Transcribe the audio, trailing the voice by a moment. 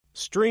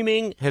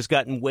Streaming has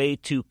gotten way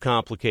too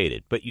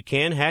complicated, but you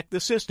can hack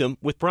the system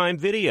with Prime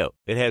Video.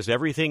 It has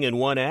everything in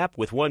one app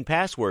with one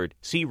password.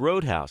 See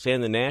Roadhouse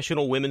and the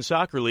National Women's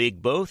Soccer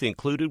League both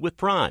included with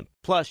Prime.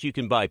 Plus, you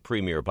can buy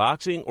Premier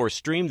Boxing or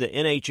stream the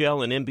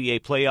NHL and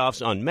NBA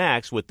playoffs on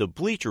Max with the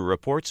Bleacher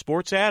Report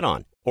Sports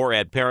add-on. Or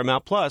add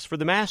Paramount Plus for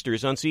the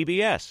Masters on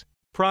CBS.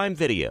 Prime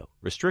Video.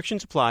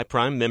 Restrictions apply.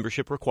 Prime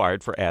membership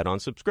required for add-on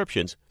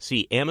subscriptions.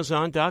 See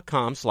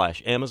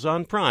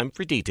Amazon.com/Amazon Prime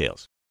for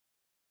details.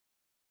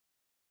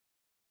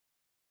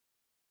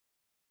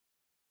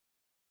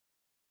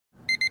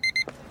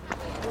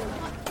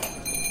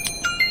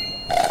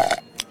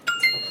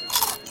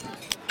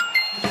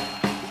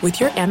 With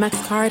your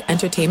Amex card,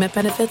 entertainment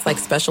benefits like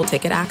special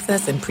ticket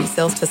access and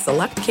pre-sales to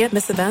select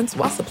can't-miss events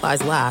while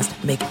supplies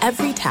last make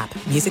every tap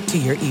music to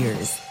your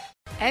ears.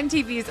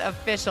 MTV's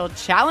official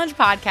Challenge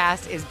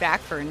podcast is back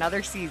for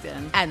another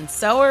season. And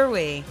so are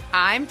we.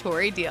 I'm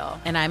Tori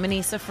Deal. And I'm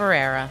Anissa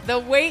Ferreira. The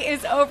wait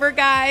is over,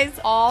 guys.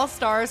 All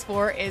Stars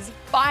 4 is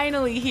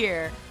finally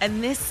here.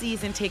 And this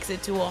season takes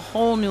it to a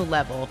whole new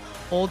level.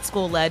 Old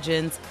school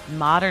legends,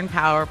 modern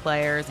power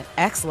players, and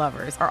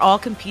ex-lovers are all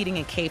competing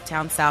in Cape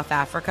Town, South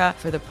Africa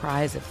for the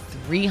prize of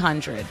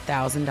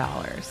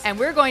 $300,000. And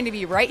we're going to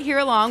be right here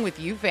along with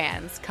you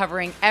fans,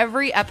 covering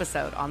every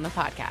episode on the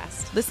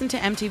podcast. Listen to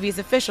MTV's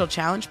official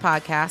Challenge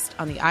podcast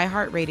on the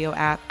iHeartRadio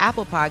app,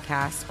 Apple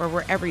Podcasts, or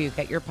wherever you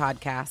get your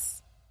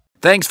podcasts.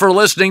 Thanks for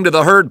listening to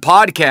the Herd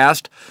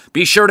Podcast.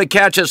 Be sure to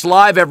catch us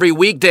live every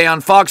weekday on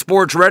Fox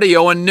Sports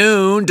Radio at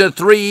noon to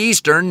 3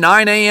 Eastern,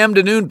 9 a.m.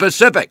 to noon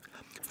Pacific.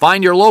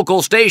 Find your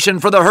local station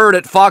for The Herd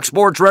at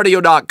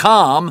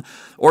foxsportsradio.com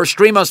or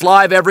stream us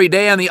live every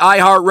day on the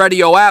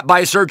iHeartRadio app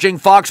by searching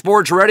Fox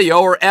Sports Radio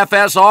or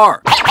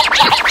FSR. Now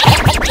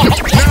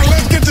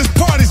let's get this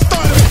party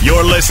started.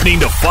 You're listening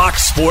to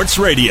Fox Sports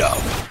Radio.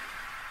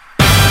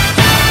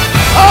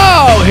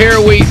 Oh, here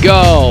we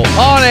go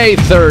on a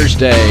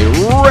Thursday,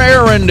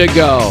 raring to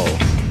go.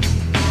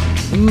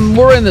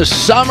 We're in the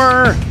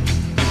summer.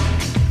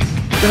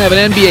 We're going to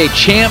have an NBA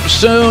champ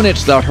soon.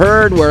 It's The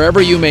Herd,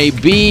 wherever you may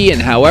be and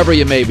however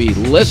you may be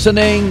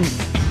listening.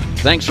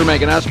 Thanks for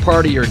making us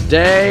part of your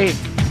day.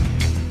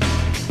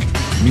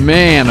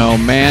 Man, oh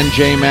man,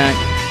 J-Mac.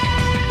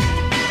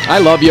 I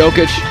love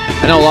Jokic.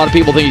 I know a lot of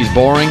people think he's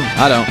boring.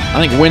 I don't.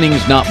 I think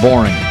winning's not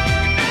boring.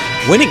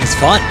 Winning is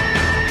fun.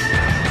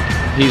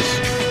 He's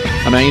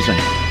amazing.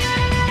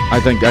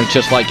 I think that's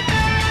just like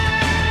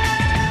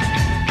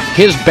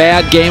his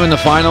bad game in the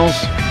finals,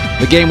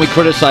 the game we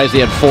criticized, he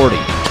had 40.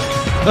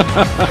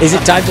 Is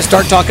it time to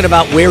start talking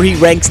about where he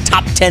ranks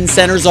top 10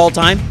 centers all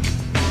time?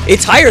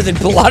 It's higher than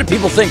a lot of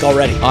people think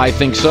already. I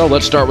think so.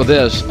 Let's start with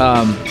this.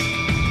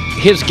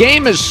 His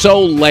game is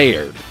so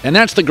layered, and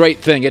that's the great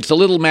thing. It's a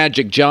little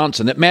Magic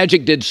Johnson. That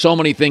Magic did so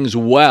many things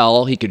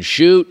well. He could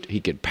shoot,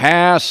 he could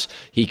pass,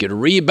 he could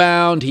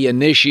rebound, he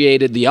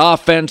initiated the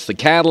offense, the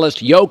catalyst.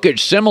 Jokic,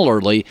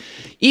 similarly,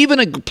 even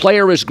a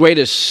player as great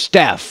as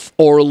Steph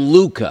or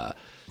Luka,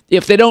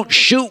 if they don't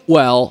shoot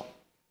well,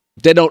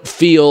 they don't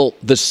feel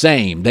the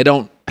same. They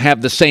don't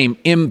have the same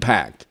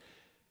impact.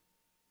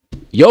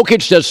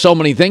 Jokic does so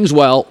many things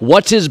well.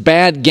 What's his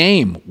bad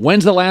game?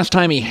 When's the last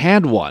time he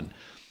had one?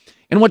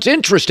 And what's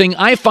interesting,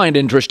 I find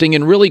interesting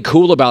and really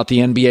cool about the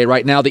NBA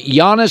right now, that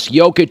Giannis,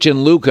 Jokic,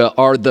 and Luka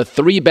are the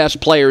three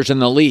best players in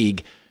the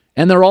league,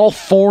 and they're all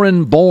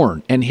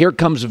foreign-born. And here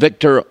comes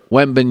Victor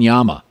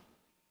Wembanyama.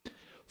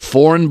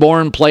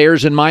 Foreign-born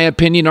players, in my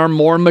opinion, are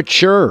more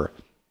mature.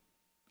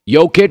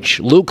 Jokic,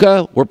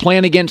 Luka were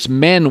playing against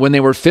men when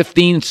they were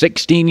 15,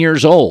 16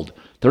 years old.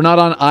 They're not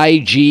on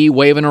IG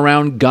waving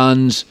around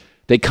guns.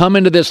 They come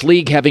into this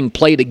league having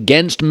played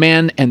against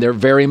men, and they're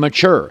very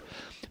mature.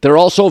 They're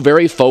also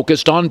very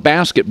focused on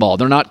basketball.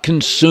 They're not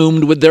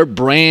consumed with their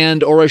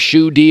brand or a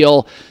shoe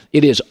deal.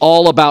 It is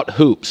all about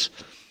hoops.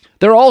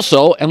 They're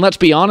also, and let's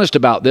be honest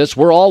about this,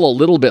 we're all a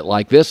little bit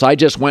like this. I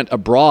just went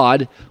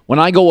abroad. When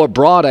I go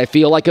abroad, I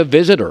feel like a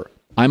visitor.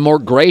 I'm more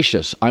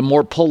gracious. I'm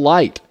more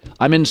polite.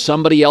 I'm in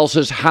somebody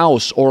else's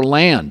house or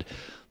land.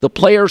 The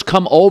players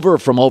come over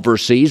from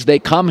overseas. They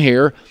come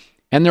here,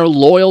 and they're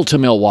loyal to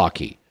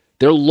Milwaukee.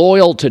 They're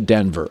loyal to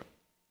Denver.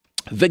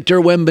 Victor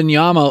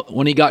Wembanyama,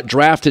 when he got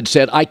drafted,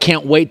 said, I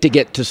can't wait to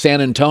get to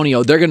San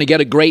Antonio. They're going to get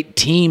a great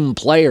team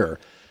player.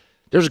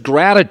 There's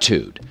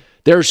gratitude.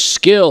 There's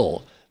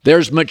skill.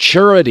 There's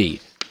maturity.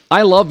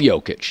 I love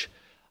Jokic.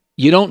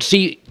 You don't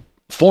see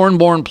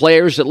foreign-born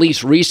players, at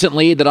least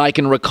recently, that I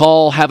can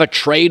recall, have a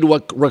trade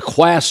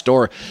request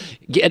or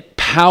get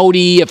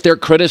pouty if they're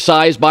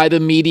criticized by the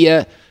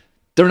media.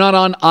 They're not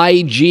on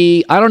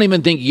IG. I don't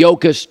even think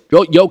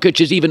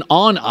Jokic is even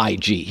on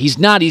IG. He's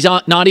not. He's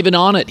not even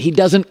on it. He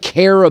doesn't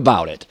care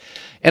about it.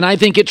 And I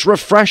think it's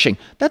refreshing.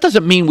 That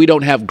doesn't mean we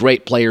don't have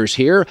great players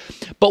here,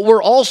 but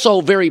we're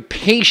also very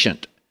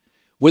patient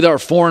with our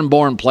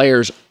foreign-born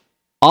players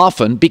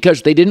often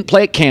because they didn't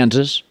play at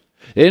Kansas.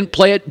 They didn't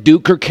play at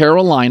Duke or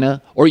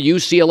Carolina or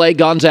UCLA,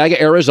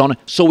 Gonzaga, Arizona,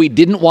 so we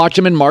didn't watch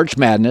them in March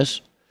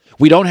Madness.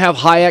 We don't have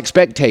high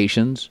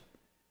expectations,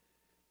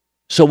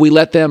 so we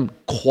let them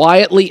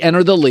quietly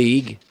enter the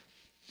league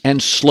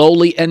and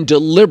slowly and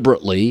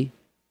deliberately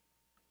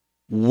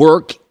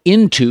work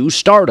into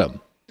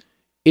stardom.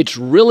 It's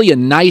really a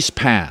nice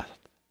path,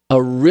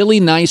 a really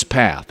nice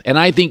path. And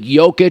I think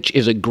Jokic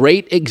is a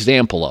great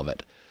example of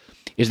it,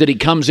 is that he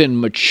comes in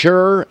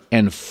mature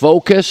and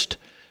focused,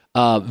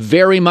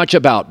 very much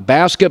about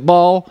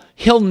basketball.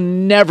 He'll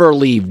never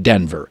leave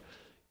Denver.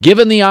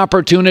 Given the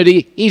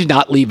opportunity, he's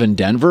not leaving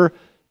Denver.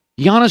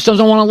 Giannis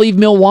doesn't want to leave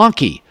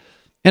Milwaukee.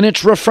 And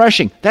it's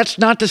refreshing. That's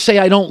not to say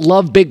I don't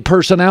love big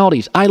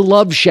personalities. I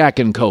love Shaq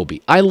and Kobe.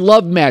 I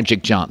love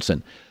Magic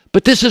Johnson.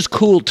 But this is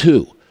cool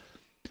too.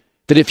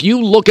 That if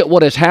you look at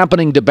what is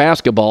happening to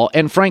basketball,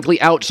 and frankly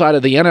outside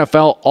of the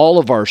NFL, all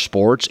of our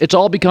sports, it's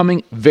all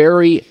becoming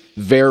very,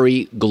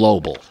 very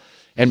global.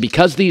 And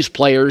because these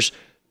players,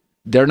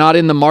 they're not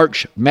in the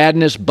March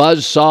Madness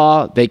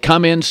buzzsaw. They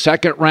come in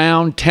second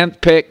round,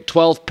 10th pick,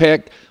 12th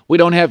pick. We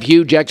don't have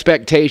huge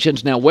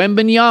expectations. Now,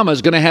 Wembanyama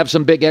is going to have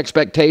some big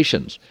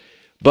expectations.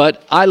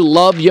 But I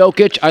love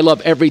Jokic. I love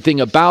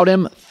everything about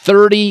him.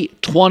 30,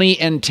 20,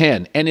 and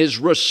 10. And his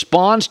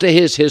response to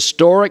his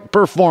historic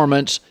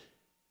performance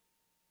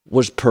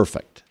was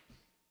perfect.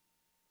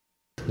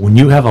 When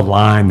you have a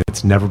line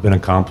that's never been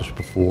accomplished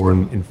before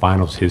in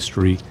finals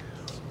history,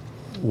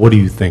 what do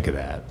you think of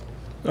that?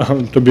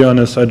 To be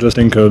honest, I just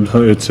think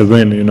it's a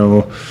win,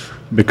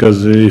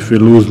 because if we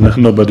lose,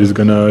 nobody's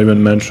going to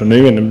even mention.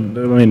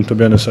 To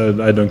be honest,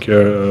 I don't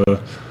care.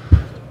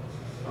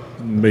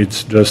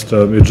 It's just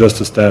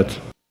a stat.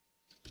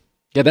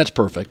 Yeah, that's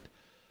perfect.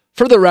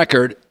 For the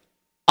record,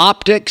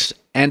 optics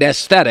and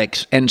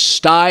aesthetics and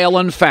style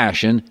and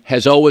fashion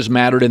has always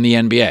mattered in the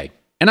NBA.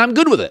 And I'm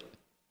good with it.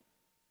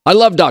 I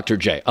love Dr.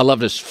 J. I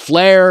loved his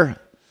flair.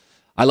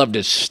 I loved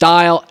his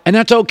style. And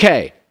that's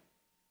okay.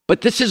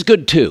 But this is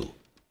good too.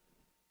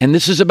 And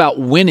this is about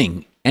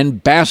winning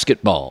and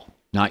basketball,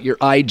 not your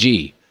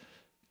IG.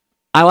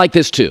 I like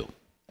this too.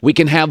 We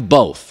can have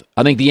both.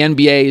 I think the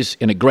NBA's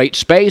in a great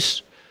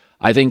space.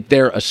 I think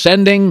they're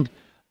ascending.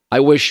 I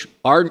wish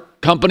our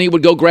company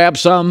would go grab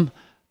some.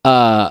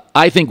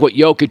 I think what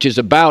Jokic is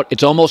about,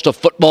 it's almost a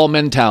football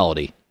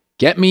mentality.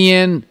 Get me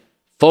in,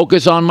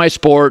 focus on my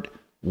sport,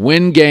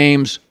 win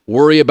games,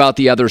 worry about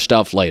the other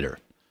stuff later.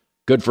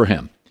 Good for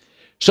him.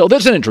 So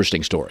this is an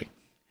interesting story.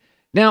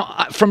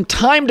 Now, from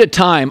time to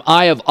time,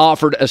 I have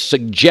offered a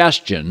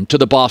suggestion to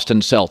the Boston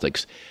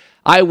Celtics.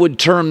 I would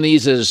term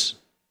these as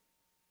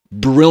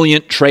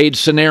brilliant trade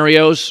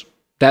scenarios.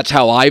 That's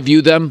how I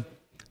view them.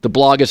 The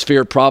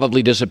blogosphere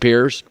probably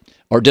disagrees.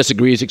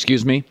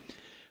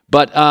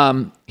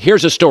 But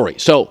here's a story.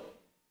 So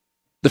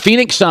the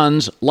Phoenix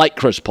Suns like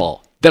Chris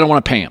Paul. They don't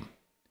want to pay him.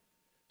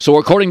 So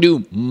according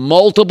to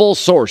multiple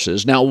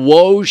sources, now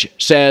Woj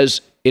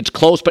says it's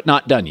close but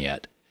not done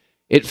yet.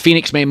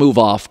 Phoenix may move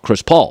off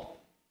Chris Paul.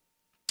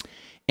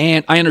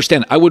 And I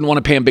understand. I wouldn't want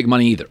to pay him big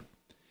money either.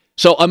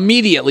 So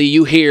immediately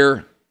you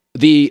hear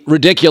the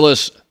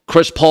ridiculous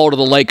Chris Paul to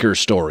the Lakers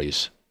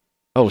stories.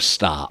 Oh,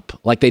 stop.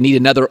 Like they need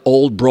another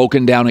old,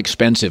 broken down,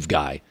 expensive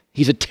guy.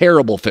 He's a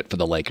terrible fit for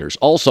the Lakers.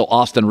 Also,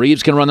 Austin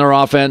Reeves can run their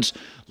offense.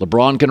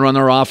 LeBron can run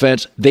their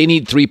offense. They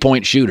need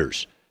three-point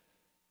shooters.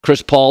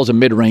 Chris Paul's a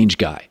mid-range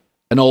guy,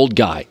 an old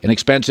guy, an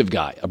expensive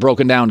guy, a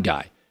broken down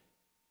guy.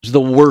 He's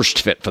the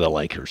worst fit for the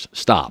Lakers.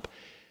 Stop.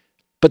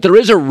 But there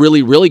is a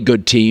really, really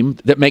good team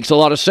that makes a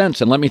lot of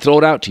sense, and let me throw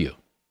it out to you.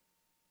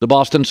 The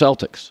Boston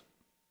Celtics.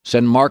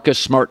 Send Marcus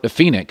Smart to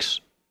Phoenix,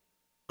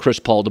 Chris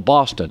Paul to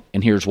Boston,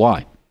 and here's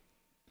why.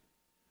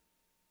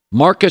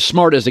 Marcus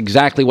Smart is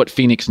exactly what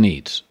Phoenix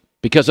needs.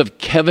 Because of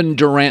Kevin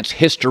Durant's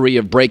history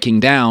of breaking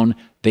down,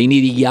 they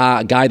need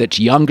a guy that's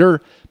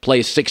younger,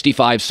 plays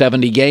 65,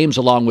 70 games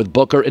along with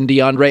Booker and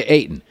DeAndre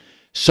Ayton.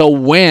 So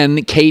when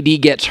KD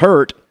gets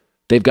hurt,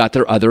 they've got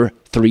their other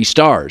three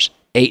stars,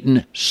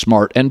 Ayton,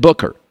 Smart, and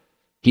Booker.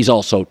 He's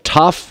also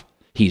tough.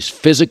 He's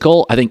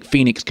physical. I think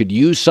Phoenix could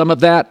use some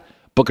of that.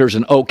 Booker's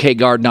an okay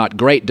guard, not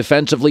great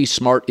defensively.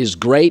 Smart is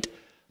great.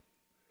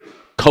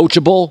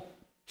 Coachable.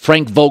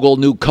 Frank Vogel,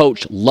 new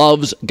coach,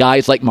 loves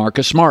guys like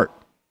Marcus Smart.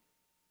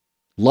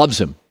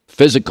 Loves him.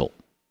 Physical.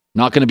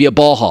 Not going to be a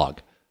ball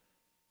hog.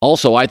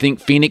 Also, I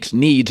think Phoenix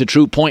needs a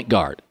true point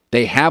guard.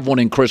 They have one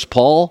in Chris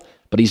Paul,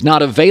 but he's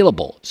not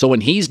available. So when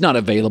he's not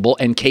available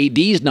and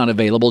KD's not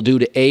available due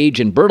to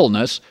age and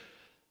brittleness,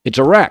 it's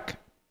a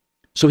wreck.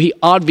 So he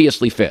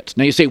obviously fits.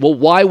 Now you say, well,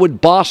 why would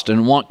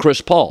Boston want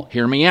Chris Paul?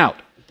 Hear me out.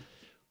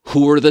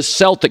 Who are the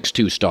Celtics'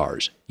 two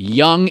stars?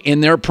 Young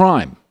in their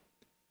prime.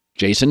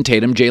 Jason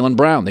Tatum, Jaylen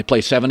Brown. They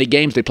play 70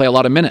 games. They play a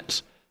lot of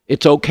minutes.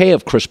 It's okay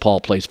if Chris Paul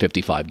plays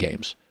 55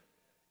 games.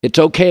 It's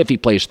okay if he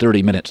plays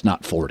 30 minutes,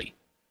 not 40.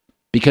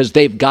 Because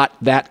they've got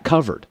that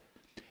covered.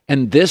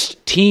 And this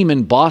team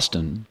in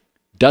Boston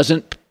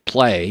doesn't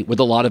play with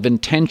a lot of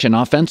intention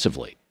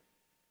offensively.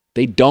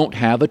 They don't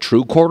have a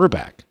true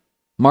quarterback.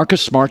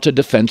 Marcus Smart's a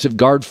defensive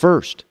guard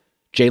first.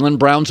 Jaylen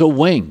Brown's a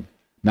wing.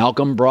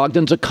 Malcolm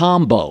Brogdon's a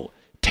combo.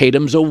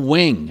 Tatum's a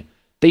wing.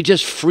 They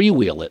just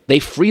freewheel it. They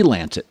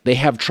freelance it. They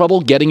have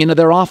trouble getting into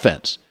their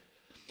offense.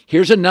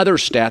 Here's another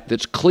stat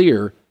that's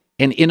clear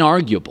and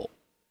inarguable,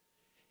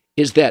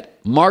 is that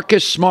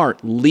Marcus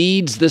Smart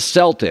leads the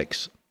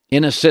Celtics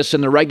in assists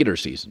in the regular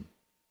season.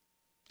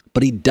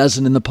 But he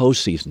doesn't in the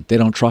postseason. They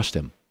don't trust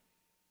him.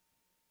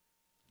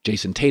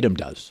 Jason Tatum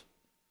does.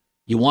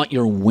 You want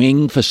your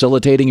wing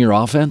facilitating your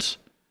offense?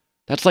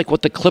 That's like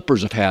what the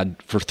Clippers have had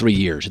for 3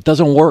 years. It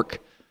doesn't work.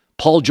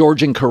 Paul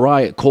George and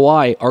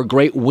Kawhi are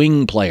great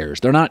wing players.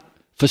 They're not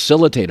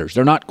facilitators.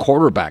 They're not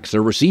quarterbacks.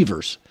 They're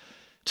receivers.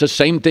 It's the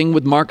same thing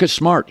with Marcus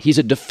Smart. He's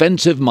a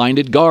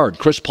defensive-minded guard.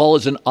 Chris Paul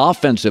is an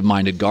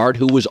offensive-minded guard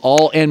who was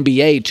all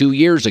NBA 2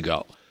 years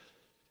ago.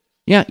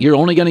 Yeah, you're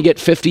only going to get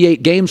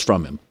 58 games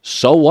from him.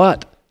 So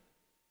what?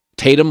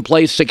 Tatum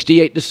plays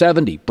 68 to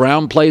 70.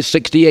 Brown plays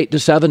 68 to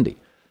 70.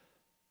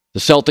 The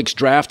Celtics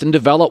draft and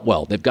develop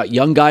well. They've got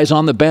young guys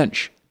on the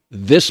bench.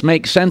 This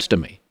makes sense to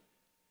me.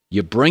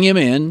 You bring him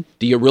in.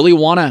 Do you really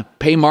want to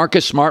pay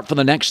Marcus Smart for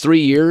the next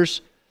 3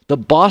 years? The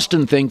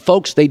Boston thing,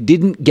 folks, they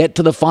didn't get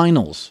to the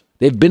finals.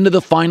 They've been to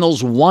the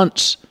finals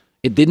once.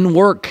 It didn't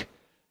work.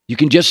 You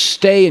can just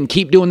stay and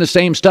keep doing the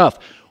same stuff.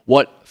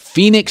 What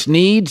Phoenix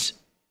needs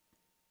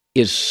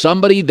is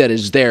somebody that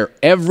is there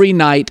every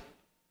night.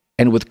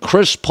 And with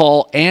Chris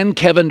Paul and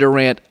Kevin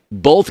Durant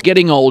both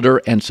getting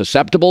older and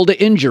susceptible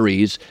to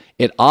injuries,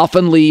 it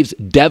often leaves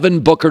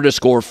Devin Booker to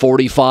score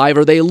 45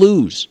 or they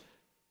lose.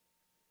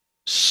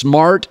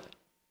 Smart,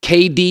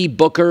 KD,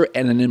 Booker,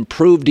 and an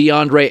improved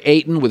DeAndre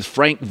Ayton with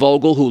Frank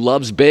Vogel, who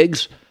loves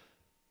bigs.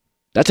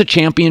 That's a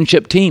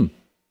championship team.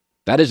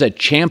 That is a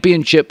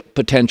championship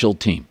potential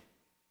team.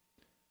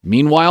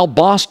 Meanwhile,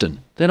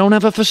 Boston, they don't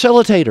have a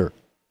facilitator.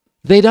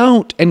 They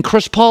don't. And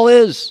Chris Paul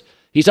is.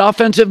 He's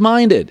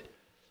offensive-minded.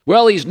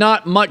 Well, he's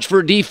not much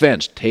for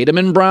defense. Tatum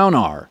and Brown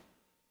are.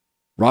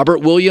 Robert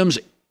Williams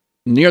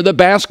near the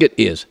basket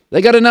is.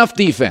 They got enough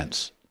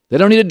defense. They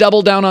don't need to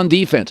double down on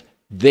defense.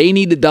 They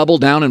need to double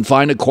down and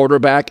find a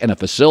quarterback and a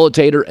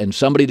facilitator and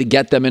somebody to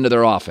get them into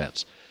their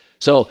offense.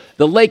 So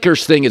the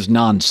Lakers thing is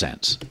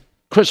nonsense.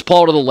 Chris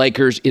Paul to the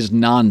Lakers is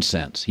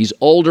nonsense. He's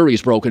older.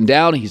 He's broken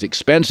down. He's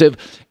expensive.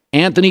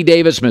 Anthony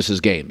Davis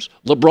misses games.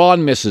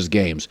 LeBron misses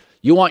games.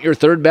 You want your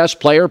third best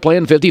player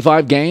playing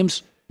 55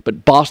 games?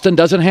 But Boston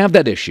doesn't have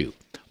that issue.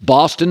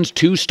 Boston's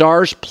 2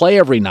 stars play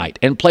every night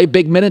and play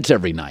big minutes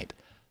every night.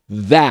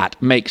 That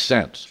makes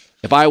sense.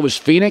 If I was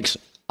Phoenix,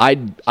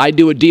 I'd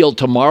do a deal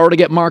tomorrow to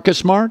get Marcus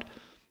Smart.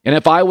 And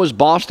if I was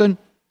Boston,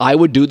 I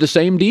would do the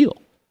same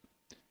deal.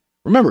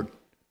 Remember,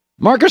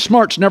 Marcus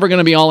Smart's never going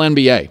to be all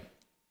NBA.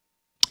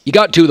 You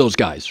got 2 of those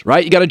guys,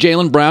 right? You got a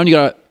Jaylen Brown, you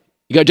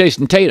got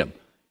Jason Tatum.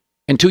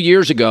 And 2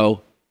 years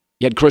ago,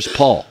 you had Chris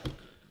Paul.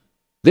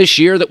 This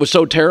year that was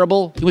so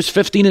terrible, he was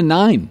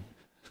 15-9.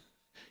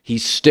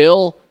 He's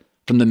still,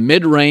 from the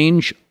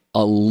mid-range,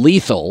 a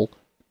lethal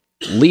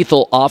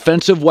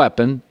offensive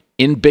weapon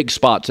in big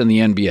spots in the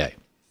NBA.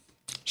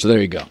 So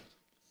there you go.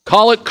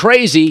 Call it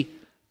crazy.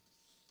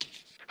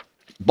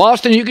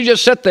 Boston, you can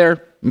just sit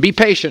there and be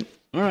patient.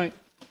 All right.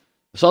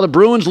 I saw the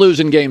Bruins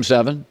lose in Game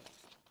 7.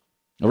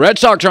 The Red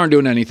Sox aren't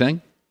doing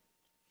anything.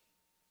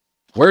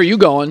 Where are you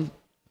going?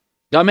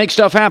 Got to make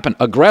stuff happen.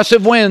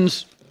 Aggressive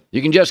wins.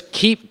 You can just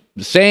keep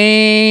the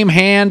same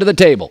hand to the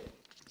table.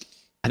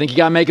 I think you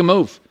got to make a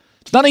move.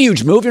 It's not a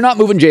huge move. You're not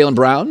moving Jaylen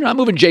Brown. You're not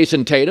moving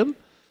Jason Tatum.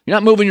 You're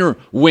not moving your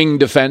wing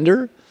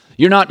defender.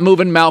 You're not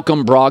moving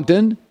Malcolm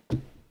Brogdon. You're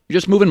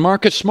just moving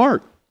Marcus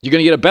Smart. You're going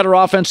to get a better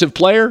offensive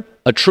player,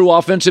 a true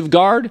offensive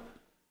guard,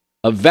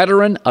 a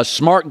veteran, a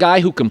smart guy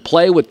who can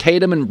play with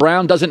Tatum and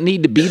Brown, doesn't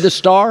need to be the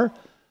star.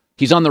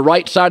 He's on the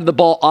right side of the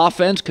ball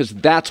offense because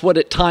that's what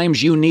at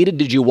times you needed.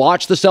 Did you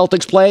watch the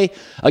Celtics play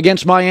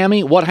against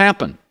Miami? What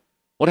happened?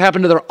 What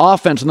happened to their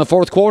offense in the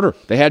fourth quarter?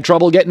 They had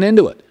trouble getting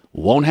into it.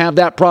 Won't have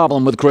that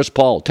problem with Chris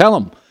Paul. Tell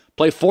him,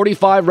 play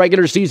 45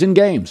 regular season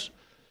games.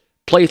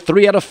 Play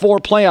 3 out of 4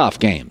 playoff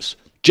games.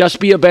 Just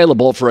be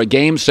available for a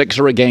Game 6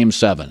 or a Game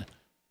 7.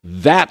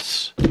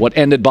 That's what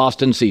ended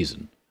Boston's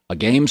season. A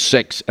Game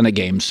 6 and a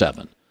Game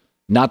 7.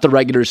 Not the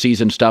regular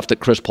season stuff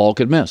that Chris Paul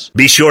could miss.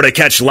 Be sure to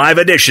catch live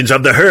editions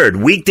of The Herd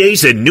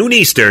weekdays at noon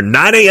Eastern,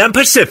 9 a.m.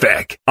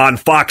 Pacific on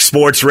Fox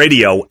Sports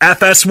Radio,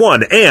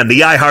 FS1, and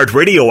the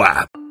iHeartRadio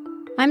app.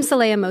 I'm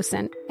Saleha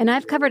Mohsen, and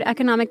I've covered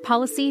economic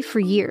policy for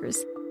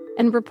years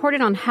and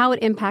reported on how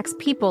it impacts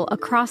people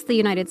across the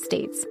United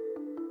States.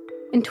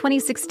 In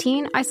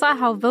 2016, I saw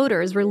how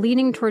voters were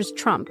leaning towards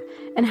Trump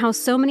and how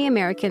so many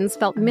Americans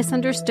felt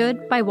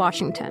misunderstood by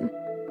Washington.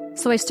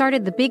 So I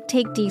started the Big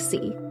Take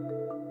DC.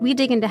 We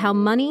dig into how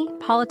money,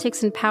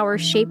 politics, and power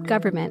shape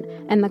government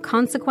and the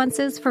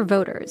consequences for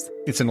voters.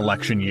 It's an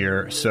election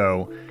year,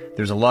 so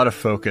there's a lot of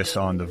focus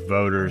on the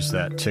voters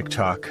that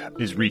TikTok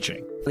is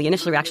reaching. The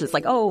initial reaction is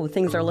like, oh,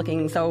 things are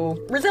looking so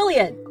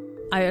resilient.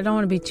 I don't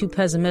want to be too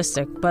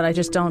pessimistic, but I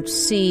just don't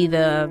see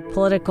the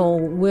political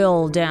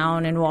will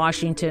down in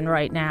Washington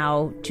right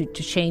now to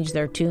change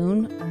their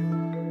tune.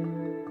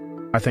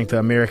 I think the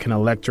American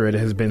electorate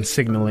has been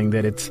signaling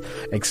that it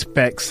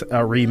expects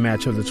a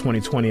rematch of the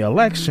 2020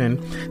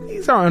 election.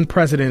 These are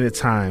unprecedented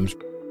times.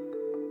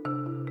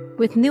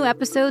 With new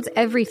episodes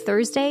every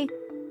Thursday,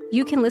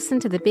 you can listen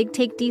to the Big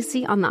Take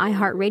DC on the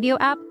iHeartRadio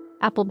app,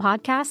 Apple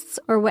Podcasts,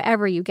 or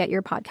wherever you get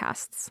your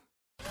podcasts.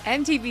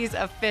 MTV's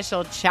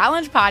official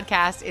Challenge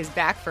podcast is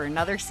back for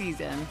another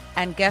season.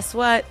 And guess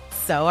what?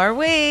 So are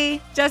we.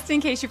 Just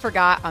in case you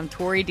forgot, I'm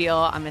Tori Deal.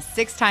 I'm a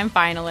 6-time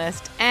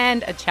finalist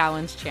and a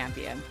Challenge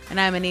champion. And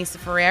I'm Anissa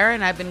Ferreira,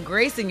 and I've been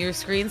gracing your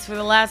screens for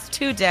the last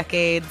 2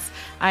 decades.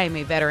 I am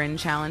a veteran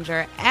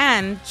challenger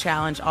and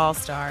Challenge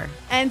All-Star.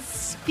 And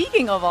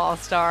speaking of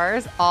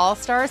All-Stars,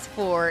 All-Stars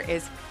 4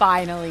 is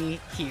finally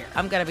here.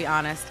 I'm going to be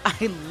honest.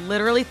 I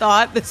literally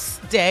thought this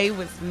day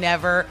was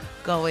never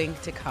going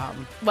to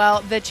come.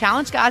 Well, the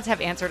Challenge gods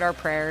have answered our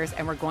prayers,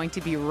 and we're going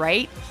to be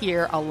right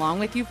here along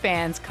with you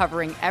fans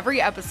covering every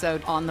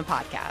episode on the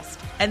podcast.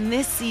 And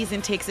this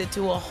season takes it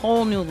to a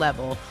whole new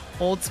level.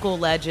 Old school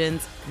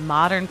legends,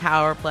 modern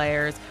power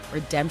players,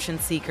 redemption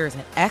seekers,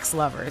 and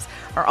ex-lovers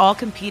are all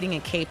competing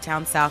in Cape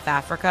Town, South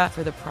Africa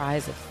for the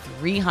prize of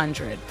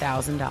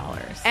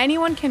 $300,000.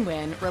 Anyone can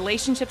win,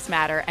 relationships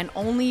matter, and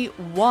only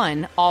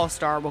one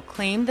All-Star will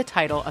claim the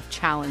title of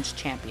Challenge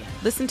champion.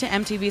 Listen to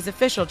MTV's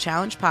official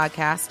Challenge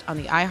podcast on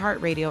the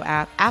iHeartRadio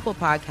app, Apple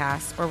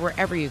Podcasts, or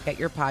wherever you get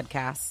your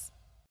podcasts.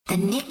 The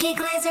Nikki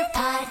Glaser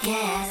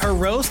Podcast. Her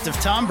roast of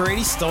Tom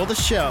Brady stole the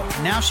show.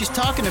 Now she's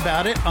talking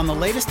about it on the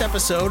latest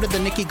episode of the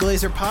Nikki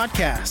Glaser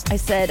Podcast. I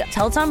said,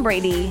 tell Tom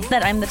Brady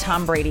that I'm the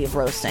Tom Brady of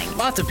roasting.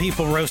 Lots of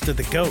people roasted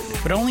the GOAT,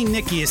 but only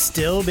Nikki is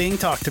still being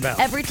talked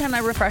about. Every time I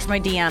refresh my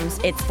DMs,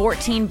 it's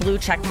 14 blue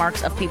check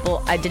marks of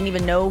people I didn't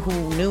even know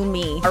who knew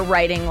me are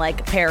writing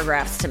like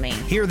paragraphs to me.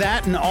 Hear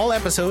that in all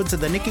episodes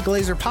of the Nikki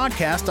Glaser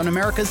Podcast on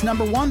America's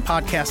 #1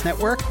 podcast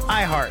network,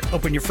 iHeart.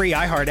 Open your free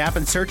iHeart app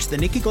and search the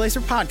Nikki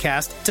Glaser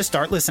Podcast to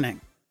start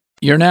listening.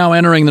 You're now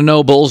entering the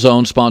No Bull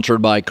Zone,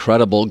 sponsored by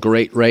Credible,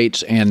 great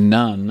rates, and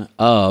none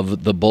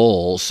of the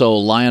bull. So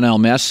Lionel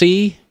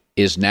Messi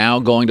is now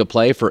going to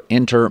play for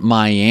Inter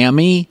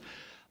Miami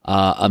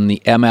on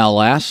the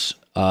MLS.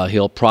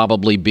 He'll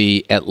probably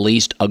be at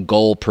least a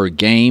goal per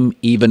game,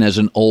 even as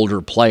an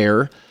older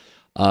player.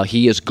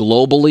 He is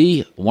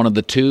globally one of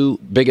the 2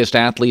 biggest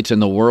athletes in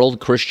the world.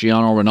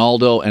 Cristiano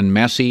Ronaldo and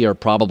Messi are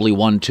probably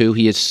 1-2.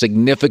 He is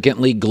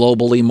significantly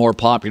globally more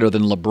popular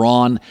than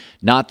LeBron.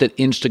 Not that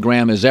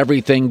Instagram is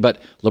everything,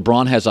 but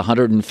LeBron has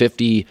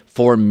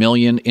 154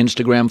 million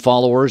Instagram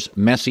followers.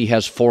 Messi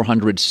has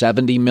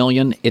 470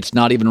 million. It's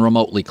not even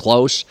remotely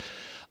close.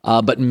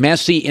 But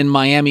Messi in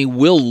Miami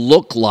will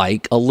look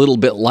like a little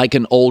bit like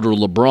an older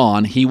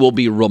LeBron. He will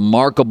be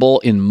remarkable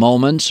in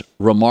moments,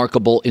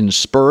 remarkable in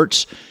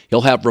spurts.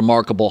 He'll have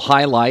remarkable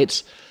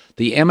highlights.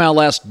 The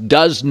MLS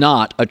does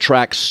not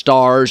attract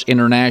stars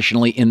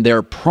internationally in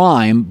their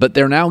prime, but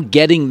they're now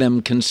getting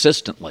them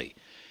consistently.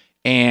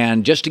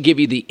 And just to give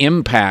you the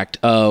impact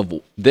of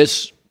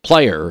this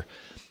player,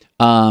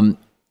 the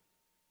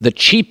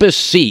cheapest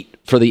seat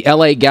for the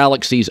LA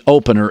Galaxy's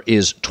opener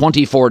is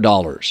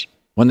 $24.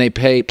 When they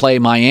play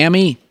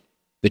Miami,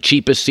 the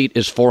cheapest seat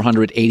is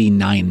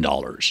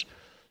 $489.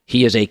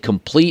 He is a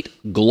complete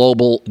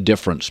global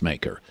difference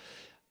maker.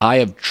 I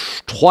have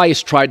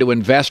twice tried to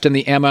invest in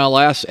the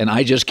MLS, and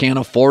I just can't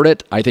afford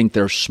it. I think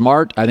they're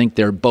smart. I think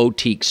they're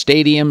boutique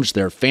stadiums.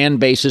 Their fan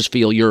bases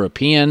feel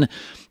European.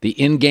 The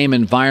in-game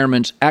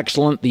environment's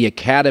excellent. The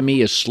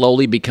academy is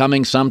slowly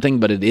becoming something,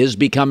 but it is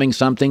becoming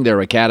something,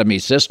 their academy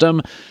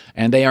system.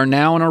 And they are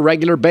now on a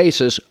regular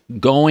basis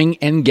going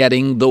and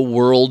getting the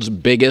world's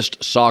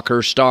biggest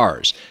soccer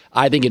stars.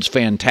 I think it's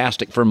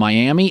fantastic for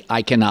Miami.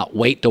 I cannot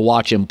wait to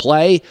watch him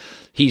play.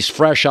 He's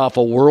fresh off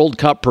a World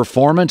Cup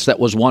performance that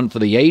was one for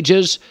the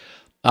ages.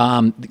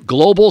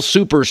 Global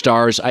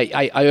superstars,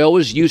 I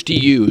always used to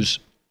use,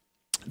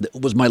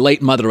 it was my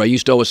late mother. I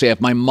used to always say,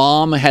 if my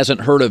mom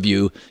hasn't heard of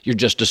you, you're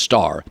just a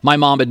star. My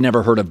mom had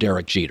never heard of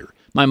Derek Jeter.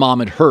 My mom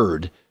had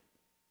heard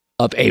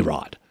of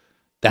A-Rod.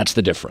 That's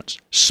the difference.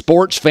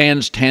 Sports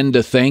fans tend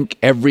to think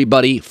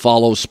everybody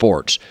follows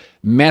sports.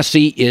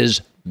 Messi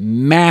is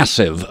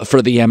massive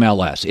for the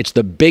MLS. It's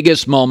the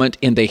biggest moment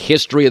in the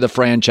history of the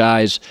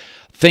franchise.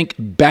 Think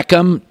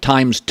Beckham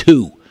times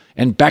 2,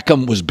 and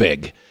Beckham was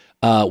big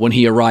when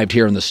he arrived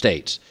here in the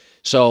States.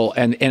 So,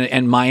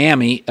 and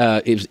Miami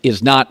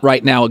is not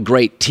right now a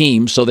great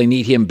team, so they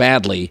need him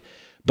badly.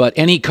 But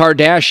any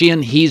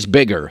Kardashian, he's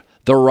bigger.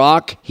 The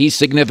Rock, he's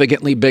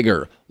significantly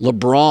bigger.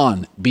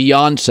 LeBron,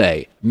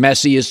 Beyonce,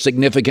 Messi is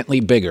significantly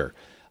bigger.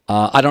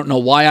 I don't know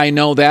why I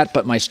know that,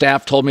 but my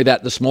staff told me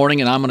that this morning,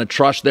 and I'm going to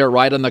trust they're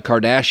right on the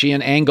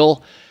Kardashian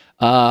angle.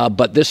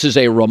 But this is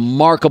a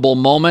remarkable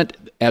moment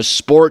as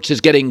sports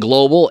is getting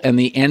global and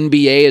the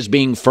NBA is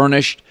being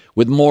furnished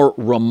with more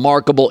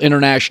remarkable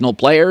international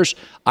players.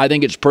 I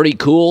think it's pretty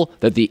cool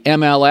that the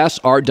MLS,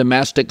 our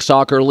domestic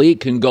soccer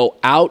league, can go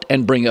out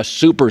and bring a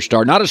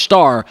superstar, not a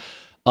star,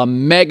 a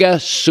mega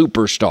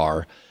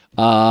superstar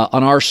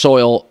on our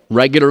soil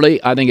regularly.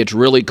 I think it's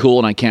really cool,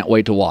 and I can't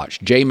wait to watch.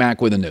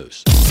 J-Mac with the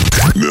news.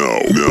 No.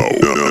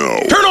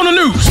 Turn on the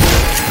news.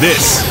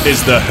 This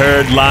is the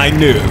Herdline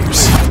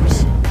News.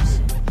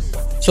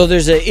 So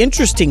there's an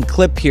interesting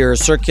clip here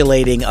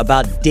circulating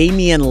about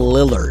Damian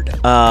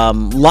Lillard.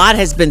 Lot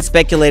has been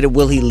speculated.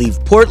 Will he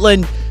leave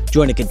Portland,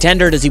 join a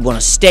contender? Does he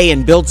want to stay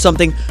and build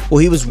something? Well,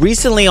 he was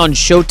recently on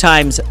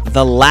Showtime's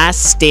The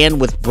Last Stand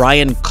with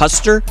Brian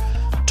Custer.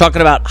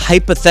 talking about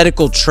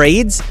hypothetical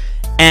trades.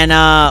 And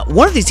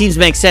one of these teams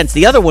makes sense.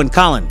 The other one,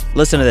 Colin,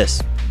 listen to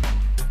this.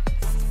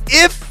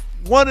 If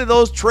one of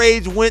those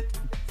trades went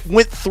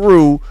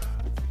through,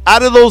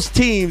 out of those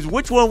teams,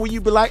 which one would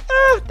you be like,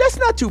 that's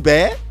not too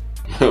bad?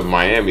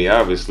 Miami,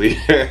 obviously.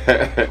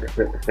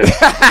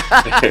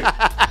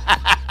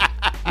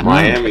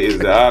 Miami is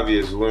the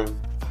obvious one.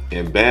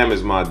 And Bam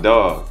is my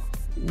dog.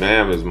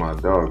 Bam is my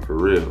dog, for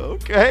real.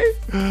 Okay.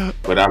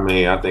 But I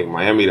mean, I think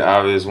Miami the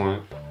obvious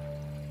one.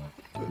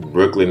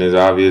 Brooklyn is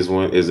obvious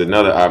one. Is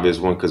another obvious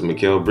one because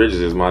Mikal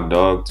Bridges is my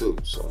dog too.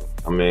 So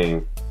I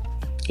mean,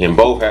 and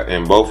both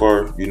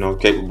are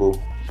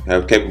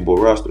have capable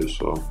rosters.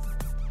 So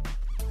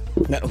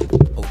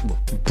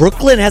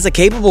Brooklyn has a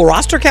capable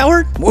roster,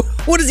 Coward?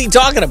 What is he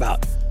talking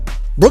about?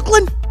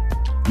 Brooklyn?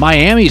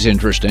 Miami's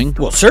interesting.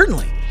 Well,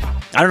 certainly.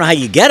 I don't know how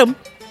you get them.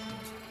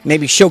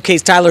 Maybe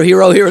showcase Tyler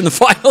Hero here in the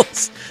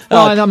finals.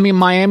 Well, I mean,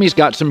 Miami's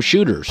got some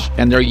shooters,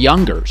 and they're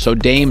younger. So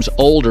Dame's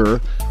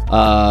older.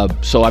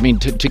 So, I mean,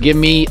 to give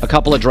me a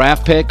couple of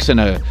draft picks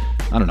and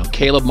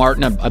Caleb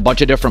Martin, a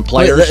bunch of different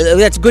players.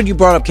 That's good you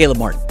brought up Caleb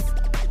Martin.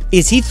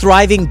 Is he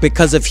thriving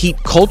because of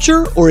Heat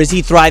culture, or is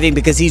he thriving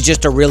because he's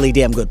just a really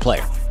damn good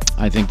player?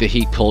 I think the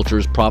Heat culture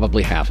is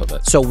probably half of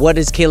it. So what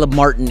is Caleb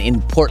Martin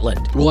in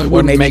Portland? Well,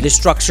 or maybe the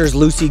structure's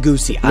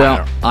loosey-goosey.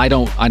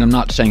 I'm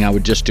not saying I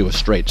would just do a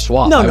straight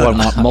swap. No, I would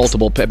want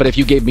multiple picks. But if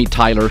you gave me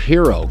Tyler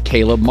Hero,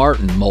 Caleb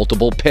Martin,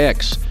 multiple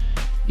picks,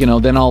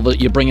 then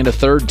you bring in a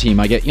third team.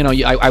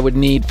 I would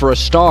need for a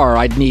star,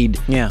 I'd need.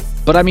 Yeah.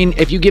 But I mean,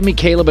 if you give me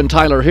Caleb and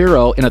Tyler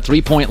Hero in a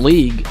 3-point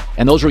league,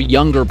 and those are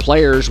younger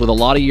players with a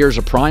lot of years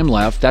of prime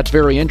left, that's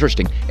very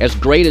interesting. As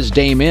great as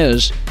Dame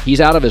is, he's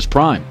out of his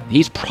prime.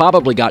 He's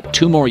probably got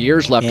 2 more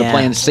years left to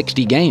play in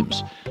 60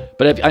 games.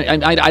 But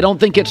I don't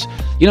think it's,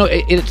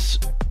 it's.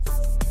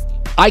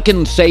 I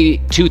can say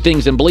 2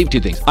 things and believe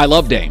 2 things. I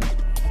love Dame,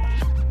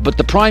 but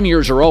the prime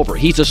years are over.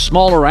 He's a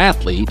smaller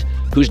athlete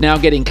who's now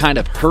getting kind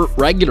of hurt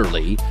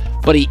regularly,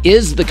 but he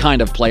is the kind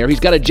of player.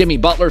 He's got a Jimmy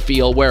Butler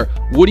feel where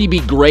would he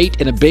be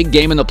great in a big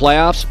game in the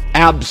playoffs?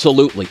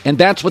 Absolutely. And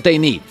that's what they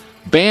need.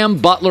 Bam,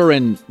 Butler,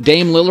 and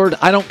Dame Lillard,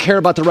 I don't care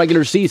about the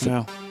regular season.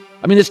 No.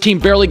 I mean, this team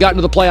barely got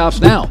into the playoffs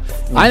now.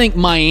 I think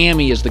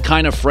Miami is the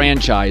kind of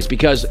franchise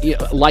because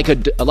like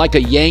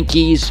a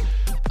Yankees,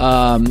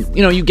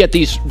 you get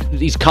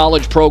these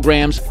college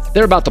programs,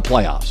 they're about the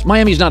playoffs.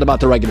 Miami's not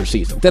about the regular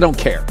season. They don't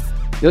care.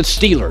 The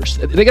Steelers,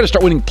 they got to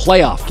start winning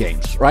playoff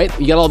games, right?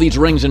 You got all these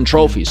rings and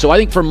trophies. So I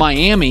think for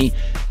Miami,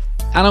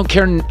 I don't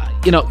care,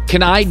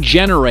 can I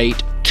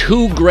generate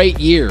 2 great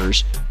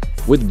years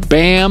with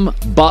Bam,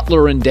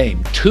 Butler, and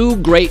Dame? 2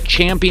 great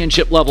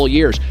championship-level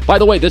years. By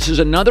the way, this is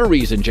another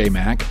reason,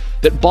 J-Mac,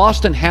 that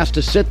Boston has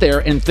to sit there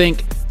and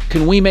think,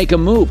 can we make a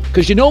move?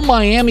 Because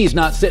Miami's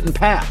not sitting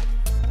pat.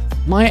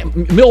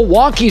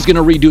 Milwaukee's going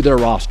to redo their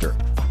roster.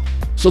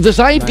 So this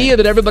idea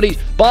that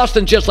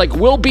Boston's just like,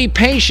 we'll be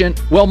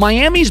patient. Well,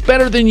 Miami's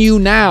better than you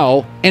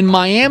now, and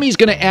Miami's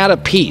going to add a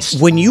piece.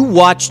 When you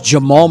watch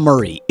Jamal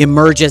Murray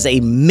emerge as a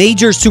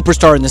major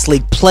superstar in this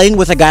league playing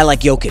with a guy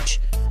like Jokic,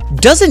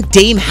 doesn't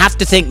Dame have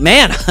to think,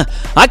 man,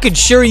 I could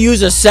sure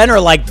use a center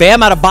like Bam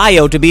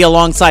Adebayo to be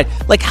alongside?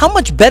 Like, how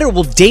much better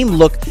will Dame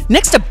look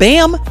next to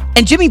Bam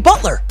and Jimmy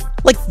Butler?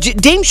 Like,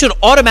 Dame should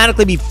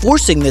automatically be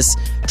forcing this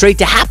trade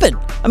to happen.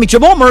 I mean,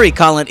 Jamal Murray,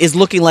 Colin, is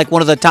looking like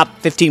one of the top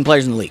 15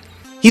 players in the league.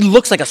 He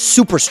looks like a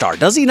superstar,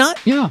 does he not?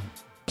 Yeah.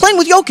 Playing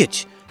with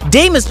Jokic.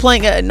 Dame is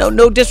playing,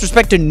 no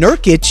disrespect to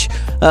Nurkic,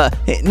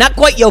 not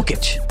quite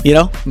Jokic,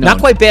 No, not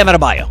quite Bam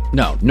Adebayo.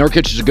 No,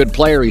 Nurkic is a good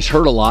player. He's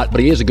hurt a lot, but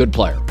he is a good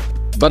player.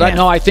 But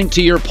I think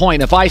to your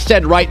point, if I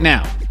said right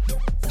now,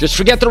 just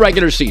forget the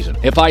regular season.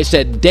 If I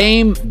said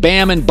Dame,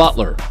 Bam, and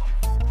Butler,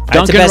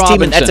 Duncan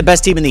Robinson. That's the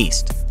best team in the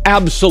East.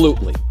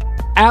 Absolutely.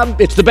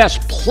 It's the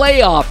best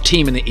playoff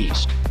team in the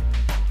East.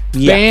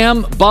 Yeah.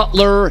 Bam,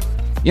 Butler,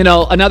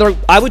 another.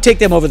 I would take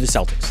them over the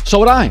Celtics. So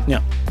would I.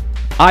 Yeah.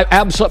 I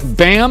absolutely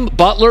Bam,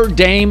 Butler,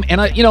 Dame, and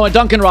a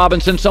Duncan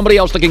Robinson, somebody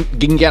else that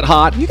can get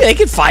hot. They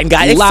can find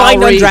guys. They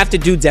find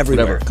undrafted dudes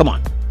everywhere. Whatever. Come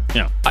on.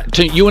 Yeah.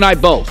 To you and I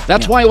both.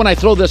 That's why when I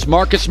throw this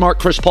Marcus Smart,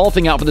 Chris Paul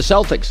thing out for the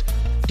Celtics,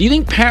 do you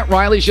think Pat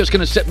Riley's just going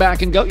to sit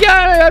back and go,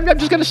 yeah, I'm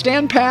just going to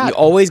stand pat? You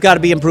always got to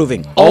be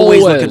improving.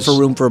 Always looking for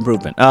room for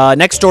improvement.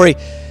 Next story.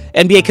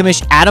 NBA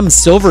Commissioner Adam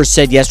Silver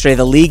said yesterday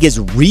the league is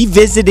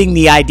revisiting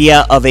the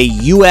idea of a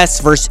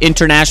U.S. versus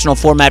international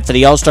format for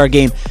the All-Star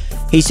Game.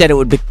 He said it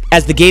would be,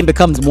 as the game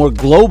becomes more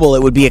global,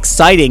 it would be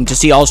exciting to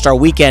see All-Star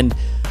Weekend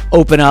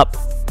open up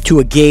to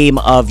a game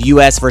of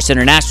U.S. versus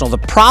international. The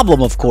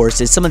problem, of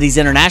course, is some of these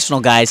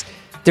international guys,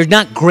 they're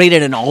not great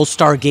at an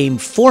All-Star Game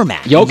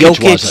format.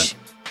 Jokic wasn't.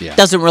 Yeah.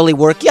 Doesn't really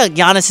work. Yeah,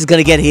 Giannis is going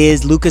to get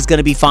his. Luka's going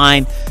to be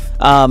fine.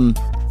 I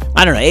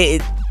don't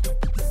know.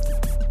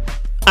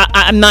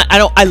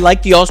 I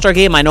like the All-Star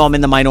Game. I know I'm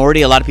in the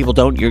minority. A lot of people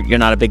don't. You're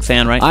not a big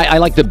fan, right? I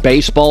like the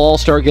baseball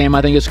All-Star Game.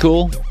 I think it's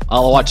cool.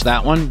 I'll watch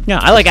that one. Yeah,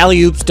 I like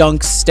alley-oops,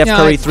 dunks, Steph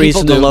Curry threes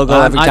from the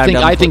logo every time.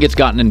 I think it's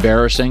gotten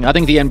embarrassing. I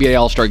think the NBA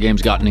All-Star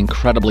Game's gotten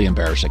incredibly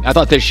embarrassing. I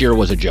thought this year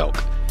was a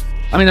joke.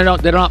 I mean,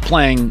 they're not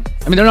playing.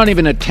 I mean, they're not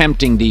even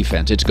attempting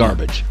defense. It's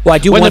garbage. Well, I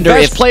do when wonder the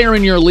best player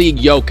in your league,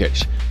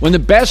 Jokic, when the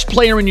best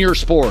player in your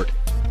sport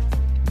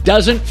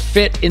doesn't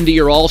fit into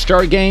your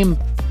All-Star game,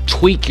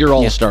 tweak your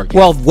All-Star game.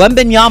 Well,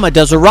 Wembanyama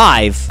does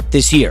arrive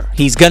this year.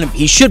 He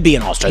should be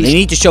an All-Star. They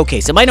need to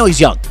showcase him. I know he's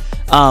young.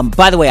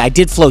 By the way, I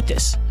did float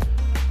this.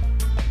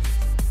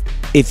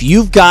 If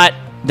you've got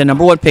the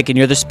number 1 pick and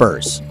you're the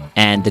Spurs,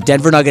 and the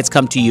Denver Nuggets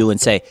come to you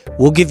and say,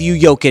 we'll give you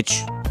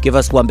Jokic, give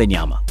us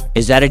Wembanyama.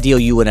 Is that a deal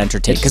you would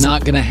entertain? It's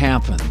not going to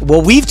happen.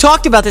 Well, we've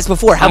talked about this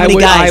before. How many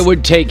guys? I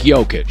would take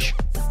Jokic.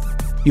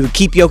 You would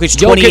keep Jokic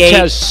 28? Jokic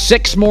has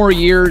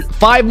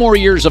 5 more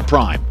years of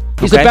prime.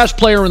 He's the best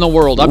player in the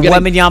world.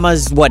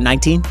 Wembanyama's,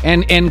 19?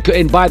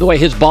 And by the way,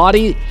 his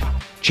body,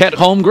 Chet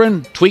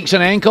Holmgren, tweaks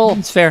an ankle.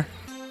 It's fair.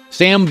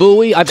 Sam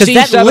Bowie. I've seen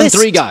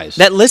 7-3 guys.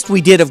 That list we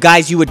did of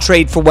guys you would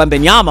trade for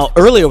Wembanyama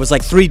earlier was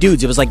like 3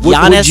 dudes. It was like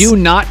Giannis. Would you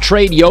not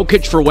trade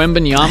Jokic for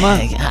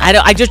Wembanyama?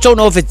 I just don't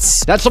know if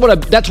it's... That's like a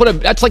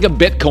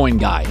Bitcoin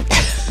guy.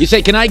 You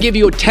say, can I give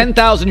you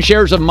 10,000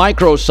 shares of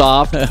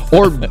Microsoft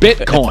or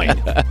Bitcoin?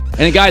 And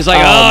the guy's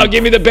like,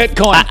 give me the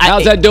Bitcoin.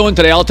 How's that doing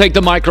today? I'll take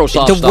the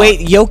Microsoft stock. The way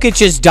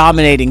Jokic is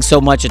dominating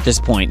so much at this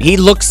point. He's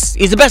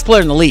the best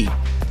player in the league.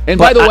 And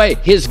by the way,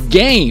 his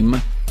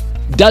game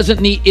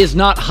is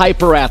not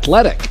hyper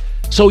athletic.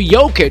 So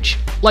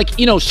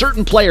Jokic,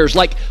 certain players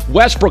like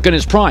Westbrook in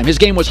his prime, his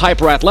game was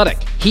hyper athletic.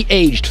 He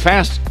aged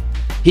fast.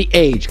 He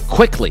aged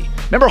quickly.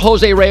 Remember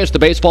Jose Reyes, the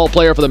baseball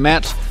player for the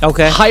Mets?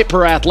 Okay.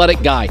 Hyper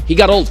athletic guy. He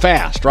got old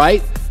fast,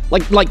 right?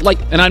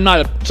 And I'm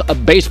not a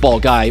baseball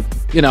guy,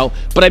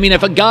 but I mean,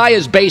 if a guy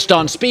is based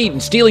on speed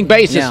and stealing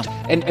bases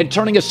and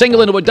turning a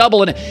single into a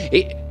double,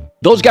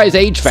 those guys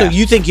age fast. So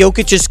you think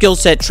Jokic's skill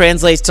set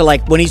translates to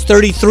when he's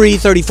 33, 34,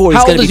 he's going to be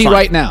fine? How old is he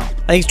right now? I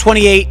think he's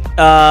 28.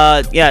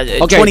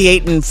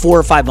 28 and 4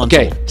 or 5 months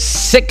old.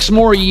 6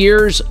 more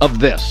years of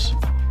this.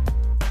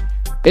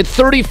 At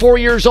 34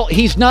 years old,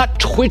 he's not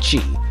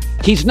twitchy.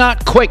 He's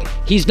not quick.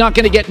 He's not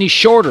going to get any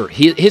shorter.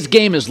 His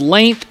game is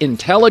length,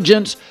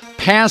 intelligence,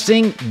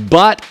 passing,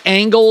 butt,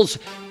 angles.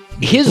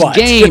 His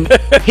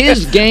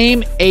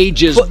game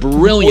ages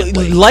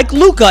brilliantly. Like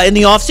Luka in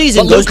the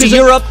offseason. Goes to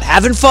Europe,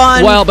 having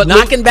fun,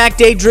 knocking back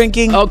day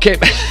drinking. Okay,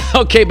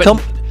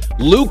 but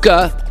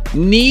Luka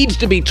needs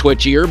to be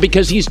twitchier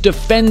because he's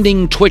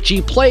defending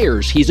twitchy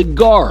players. He's a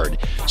guard.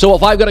 So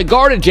if I've got a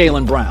guard at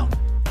Jaylen Brown,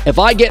 if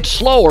I get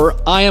slower,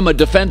 I am a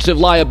defensive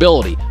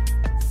liability.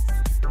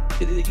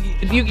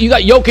 You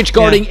got Jokic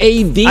guarding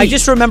AD. I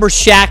just remember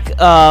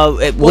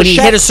Shaq when he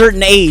hit a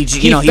certain age.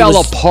 He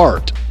fell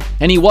apart.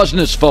 And he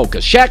wasn't as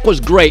focused. Shaq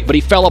was great, but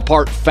he fell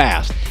apart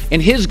fast.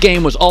 And his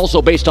game was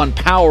also based on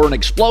power and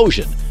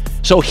explosion.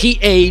 So he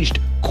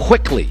aged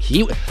quickly.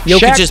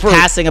 Jokic's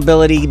passing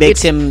ability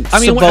makes him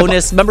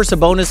Sabonis. Remember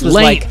Sabonis was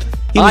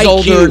he was IQ.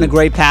 Older and a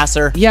great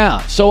passer.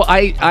 Yeah, so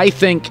I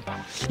think,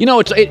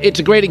 it's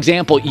a great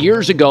example.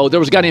 Years ago, there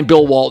was a guy named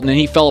Bill Walton, and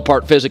he fell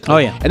apart physically. Oh,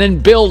 yeah. And then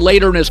Bill,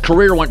 later in his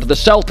career, went to the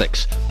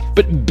Celtics.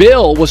 But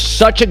Bill was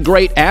such a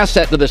great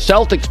asset to the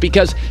Celtics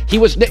because it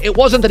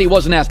wasn't that he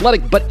wasn't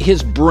athletic, but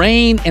his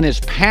brain and his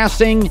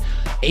passing,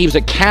 he was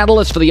a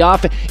catalyst for the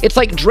offense. It's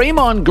like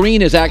Draymond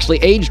Green has actually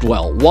aged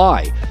well.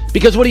 Why?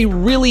 Because what he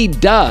really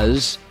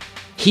does,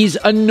 he's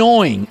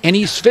annoying and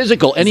he's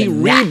physical and he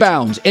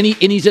rebounds and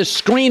he's a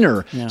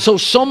screener. Yeah.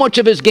 So much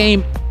of his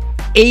game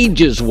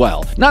ages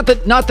well. Not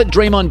that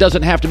Draymond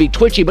doesn't have to be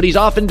twitchy, but he's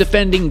often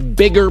defending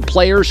bigger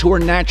players who are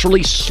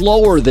naturally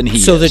slower than he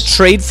is. So the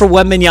trade for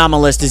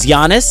Wembanyama list is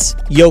Giannis,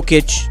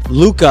 Jokic,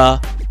 Luka,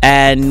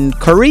 and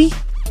Curry?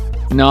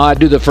 No, I'd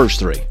do the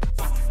first 3.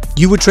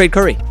 You would trade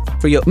Curry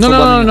for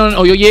Wembanyama? No.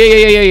 Oh,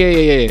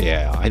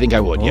 yeah. I think I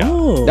would, yeah.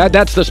 Oh.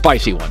 That's the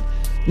spicy one.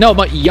 No,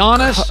 but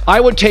Giannis, I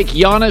would take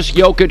Giannis,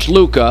 Jokic,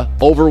 Luka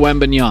over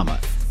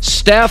Wembanyama.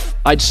 Steph,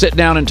 I'd sit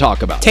down and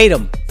talk about.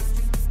 Tatum.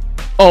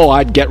 Oh,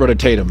 I'd get rid of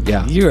Tatum,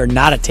 yeah. You are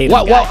not a Tatum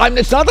guy. Well,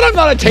 it's not that I'm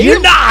not a Tatum.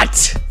 You're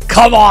not!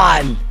 Come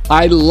on!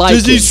 I like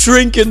Does he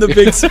shrink in the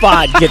big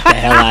spot? Get the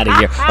hell out of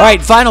here. All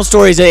right, final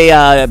story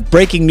is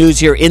breaking news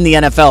here in the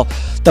NFL.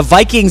 The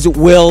Vikings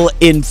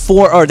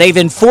they've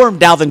informed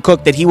Dalvin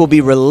Cook that he will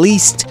be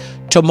released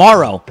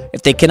tomorrow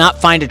if they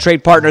cannot find a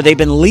trade partner. They've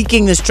been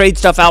leaking this trade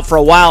stuff out for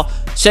a while,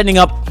 sending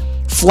up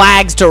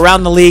flags to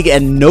around the league,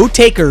 and no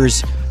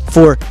takers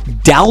for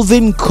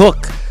Dalvin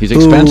Cook. He's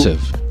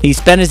expensive. He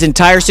spent his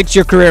entire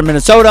 6-year career in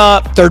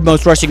Minnesota, 3rd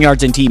most rushing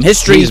yards in team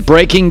history. He's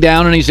breaking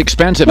down and he's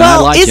expensive, and I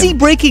like him. Is he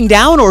breaking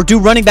down, or do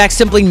running backs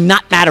simply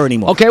not matter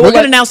anymore? Okay, we're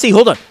going to now see.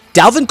 Hold on.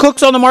 Dalvin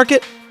Cook's on the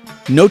market,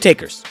 no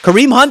takers.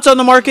 Kareem Hunt's on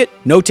the market,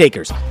 no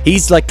takers.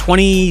 He's like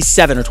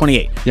 27 or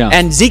 28. Yeah.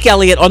 And Zeke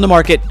Elliott on the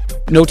market,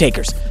 no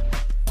takers.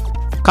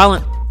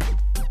 Colin,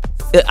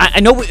 I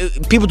know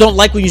people don't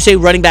like when you say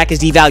running back is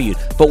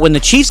devalued, but when the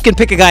Chiefs can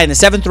pick a guy in the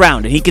 7th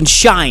round and he can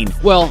shine,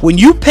 well, when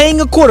you're paying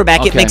a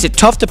quarterback, it makes it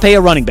tough to pay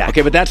a running back.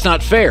 Okay, but that's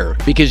not fair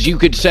because you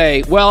could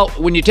say, well,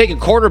 when you take a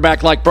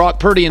quarterback like Brock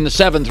Purdy in the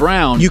 7th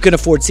round, you can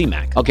afford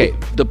C-Mac. Okay,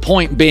 the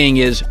point being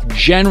is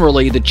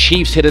generally the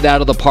Chiefs hit it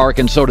out of the park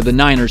and so do the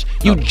Niners.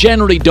 You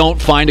generally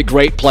don't find a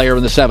great player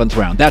in the 7th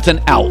round. That's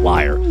an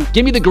outlier.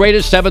 Give me the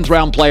greatest 7th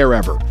round player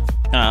ever.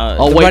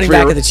 The running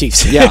back of the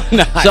Chiefs. Yeah.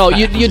 So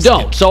you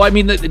don't. So, I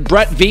mean,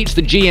 Brett Veach,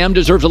 the GM,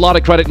 deserves a lot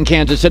of credit in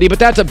Kansas City, but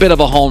that's a bit of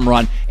a home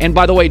run. And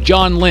by the way,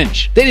 John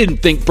Lynch, they didn't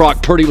think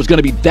Brock Purdy was going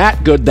to be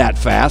that good that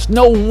fast.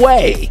 No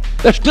way.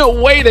 There's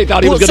no way they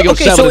thought he was going to go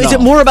 7-0. So is it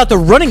more about the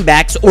running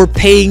backs or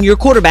paying your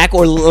quarterback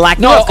or lack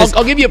thereof? No,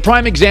 I'll give you a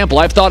prime example.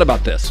 I've thought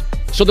about this.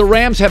 So the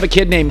Rams have a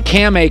kid named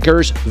Cam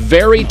Akers,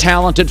 very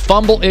talented,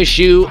 fumble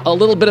issue, a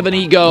little bit of an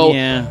ego.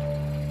 Yeah.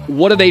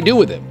 What do they do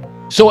with him?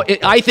 So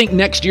I think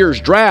next year's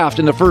draft,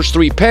 in the first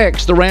 3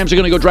 picks, the Rams are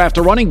going to go draft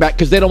a running back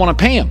because they don't want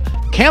to pay him.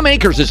 Cam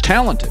Akers is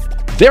talented.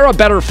 They're a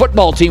better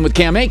football team with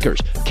Cam Akers.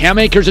 Cam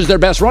Akers is their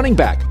best running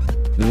back.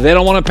 They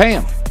don't want to pay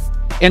him.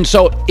 And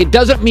so it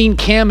doesn't mean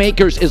Cam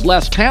Akers is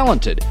less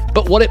talented.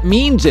 But what it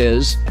means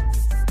is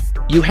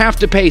you have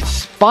to pay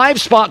 5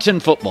 spots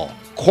in football.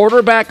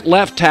 Quarterback,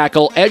 left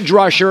tackle, edge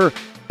rusher,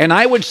 and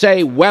I would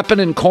say weapon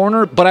and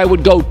corner, but I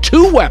would go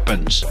 2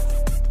 weapons.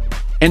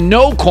 And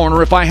no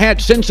corner, if I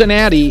had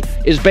Cincinnati,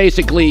 is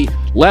basically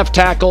left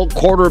tackle,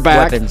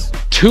 quarterback,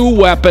 2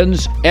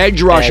 weapons,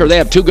 edge rusher. They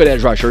have 2 good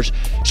edge rushers.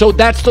 So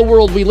that's the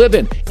world we live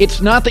in.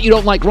 It's not that you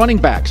don't like running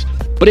backs,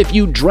 but if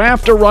you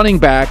draft a running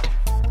back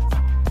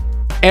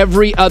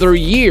every other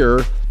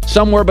year,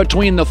 somewhere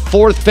between the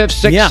 4th,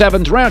 5th, 6th,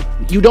 7th round,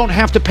 you don't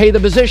have to pay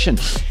the position.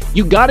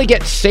 You got to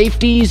get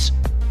safeties,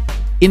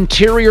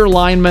 interior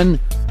linemen,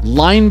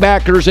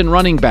 linebackers, and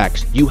running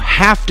backs. You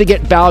have to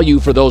get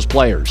value for those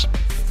players.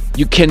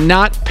 You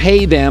cannot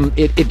pay them.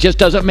 It just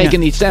doesn't make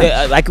any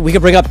sense. Like we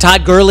could bring up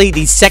Todd Gurley.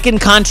 These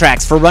second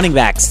contracts for running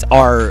backs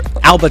are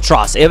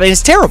albatross. I mean,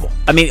 it's terrible.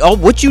 I mean,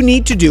 what you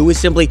need to do is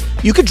simply,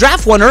 you could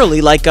draft one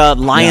early like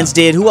Lions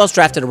did. Who else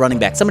drafted a running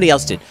back? Somebody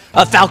else did.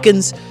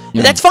 Falcons.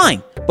 Yeah. That's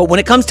fine. But when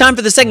it comes time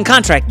for the second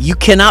contract, you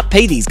cannot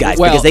pay these guys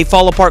because they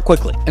fall apart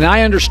quickly. And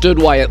I understood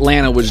why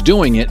Atlanta was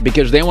doing it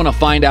because they want to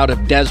find out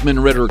if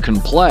Desmond Ridder can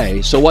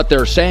play. So what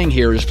they're saying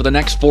here is for the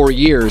next 4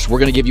 years, we're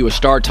going to give you a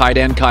star tight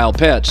end, Kyle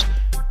Pitts,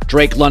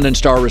 Drake London,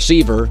 star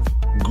receiver,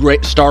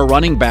 great star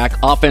running back,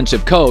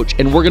 offensive coach,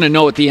 and we're going to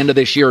know at the end of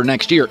this year or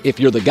next year if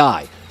you're the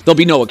guy. There'll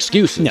be no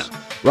excuses. No.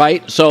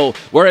 Right? So,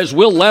 whereas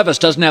Will Levis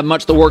doesn't have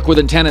much to work with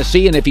in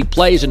Tennessee, and if he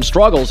plays and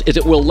struggles, is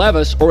it Will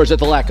Levis or is it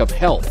the lack of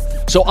help?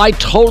 So I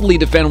totally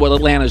defend what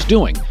Atlanta's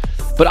doing.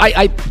 But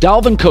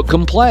Dalvin Cook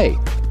can play.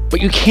 But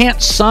you can't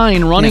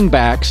sign running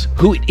backs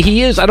who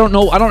he is. I don't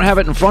know. I don't have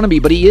it in front of me,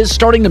 but he is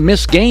starting to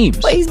miss games.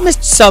 Well, he's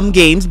missed some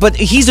games, but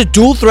he's a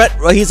dual threat.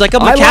 He's like a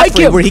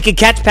McCaffrey where he can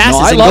catch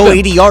passes and go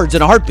 80 yards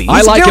in a heartbeat.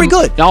 He's very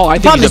good. No, I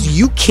think the problem is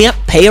you can't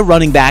pay a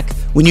running back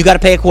when you got to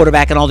pay a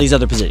quarterback and all these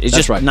other positions.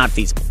 It's just not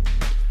feasible.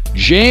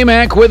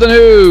 J-Mac with the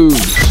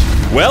news.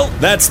 Well,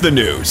 that's the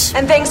news.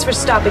 And thanks for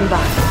stopping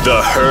by.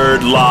 The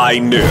Herd Lie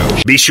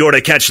News. Be sure to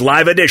catch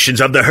live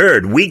editions of The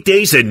Herd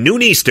weekdays at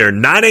noon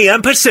Eastern, 9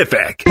 a.m.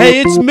 Pacific.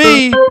 Hey, it's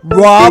me,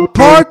 Rob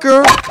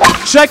Parker.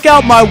 Check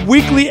out my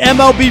weekly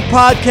MLB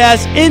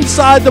podcast,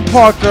 Inside the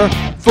Parker,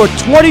 for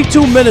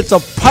 22 minutes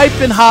of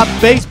piping hot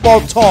baseball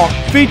talk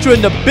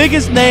featuring the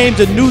biggest names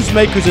and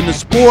newsmakers in the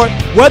sport.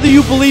 Whether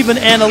you believe in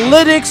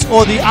analytics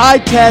or the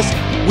eye test,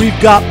 we've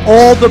got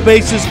all the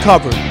bases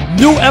covered.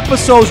 New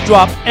episodes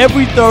drop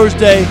every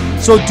Thursday,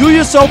 so do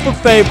yourself a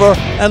favor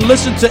and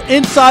listen to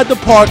Inside the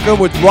Parker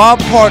with Rob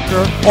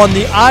Parker on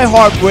the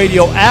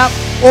iHeartRadio app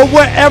or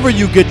wherever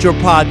you get your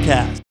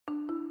podcast.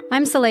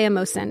 I'm Saleha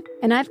Mohsen,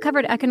 and I've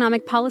covered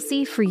economic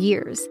policy for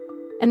years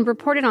and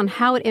reported on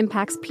how it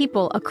impacts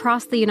people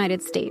across the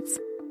United States.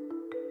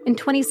 In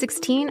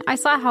 2016, I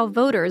saw how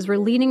voters were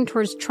leaning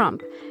towards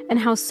Trump and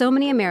how so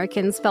many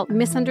Americans felt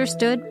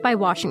misunderstood by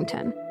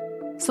Washington.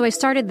 So I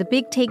started the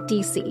Big Take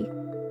DC.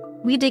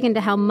 We dig into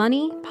how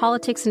money,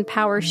 politics, and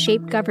power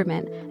shape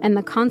government and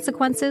the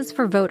consequences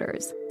for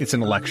voters. It's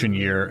an election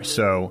year,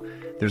 so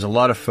there's a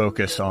lot of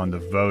focus on the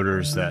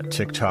voters that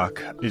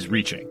TikTok is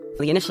reaching.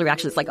 The initial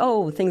reaction is like,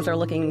 oh, things are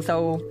looking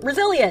so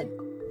resilient.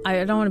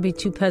 I don't want to be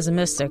too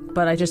pessimistic,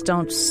 but I just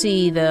don't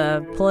see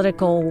the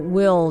political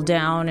will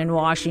down in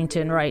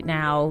Washington right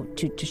now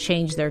to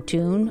change their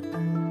tune.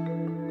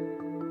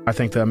 I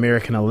think the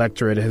American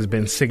electorate has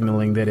been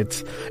signaling that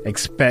it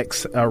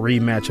expects a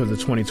rematch of the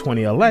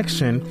 2020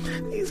 election.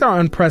 These are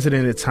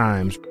unprecedented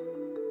times.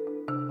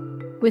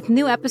 With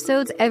new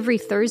episodes every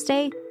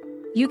Thursday,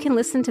 you can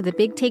listen to the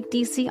Big Take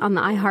DC on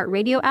the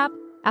iHeartRadio app,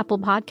 Apple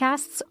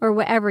Podcasts, or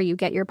wherever you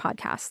get your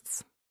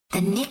podcasts. The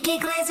Nikki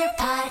Glaser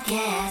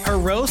Podcast. Her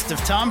roast of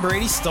Tom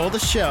Brady stole the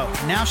show.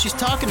 Now she's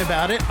talking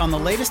about it on the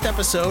latest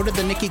episode of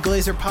the Nikki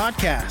Glaser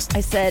Podcast. I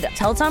said,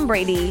 tell Tom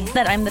Brady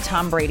that I'm the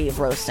Tom Brady of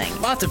roasting.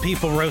 Lots of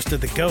people roasted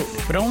the GOAT,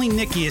 but only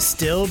Nikki is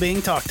still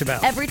being talked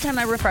about. Every time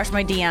I refresh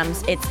my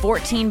DMs, it's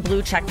 14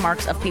 blue check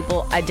marks of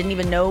people I didn't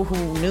even know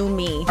who knew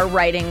me are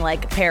writing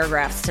like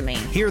paragraphs to me.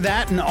 Hear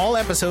that in all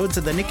episodes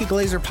of the Nikki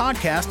Glaser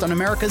Podcast on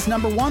America's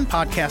 #1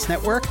 podcast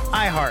network,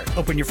 iHeart.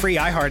 Open your free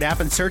iHeart app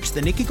and search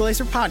the Nikki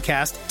Glaser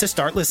Podcast to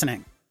start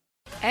listening.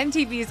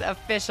 MTV's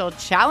official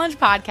Challenge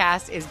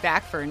podcast is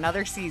back for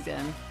another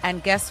season.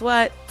 And guess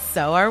what?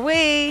 So are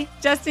we.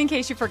 Just in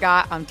case you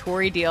forgot, I'm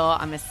Tori Deal.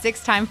 I'm a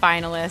 6-time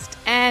finalist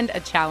and a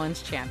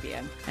Challenge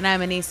champion. And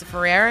I'm Anissa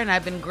Ferreira, and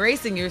I've been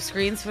gracing your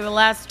screens for the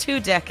last 2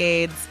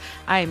 decades.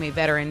 I am a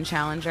veteran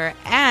challenger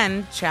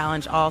and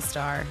Challenge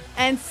All-Star.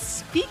 And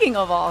speaking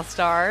of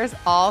All-Stars,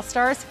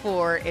 All-Stars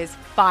 4 is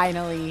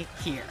finally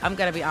here. I'm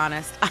going to be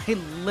honest. I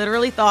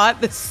literally thought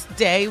this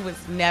day was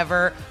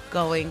never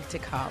going to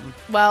come.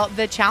 Well,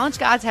 the Challenge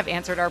gods have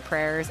answered our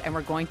prayers, and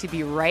we're going to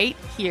be right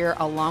here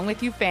along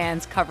with you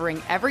fans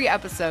covering every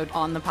episode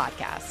on the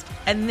podcast.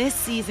 And this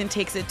season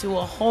takes it to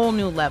a whole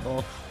new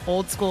level.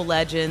 Old school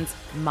legends,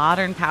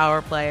 modern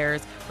power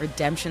players,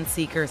 redemption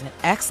seekers, and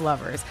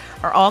ex-lovers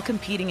are all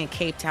competing in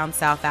Cape Town,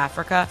 South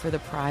Africa for the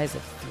prize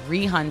of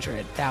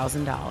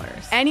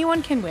 $300,000.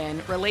 Anyone can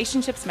win,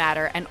 relationships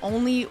matter, and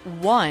only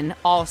one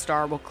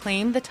All-Star will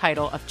claim the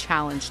title of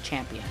Challenge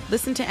champion.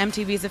 Listen to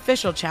MTV's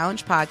official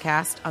Challenge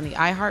podcast on the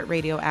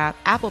iHeartRadio app,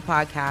 Apple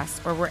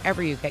Podcasts, or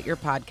wherever you get your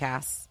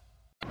podcasts.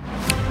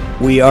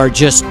 We are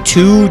just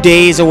 2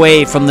 days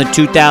away from the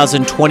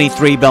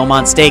 2023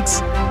 Belmont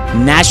Stakes.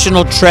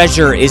 National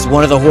Treasure is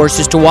one of the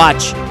horses to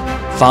watch,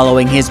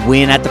 following his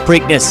win at the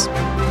Preakness.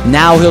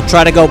 Now he'll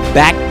try to go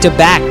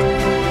back-to-back.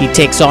 He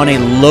takes on a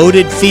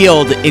loaded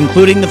field,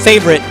 including the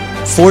favorite,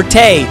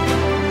 Forte,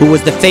 who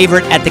was the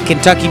favorite at the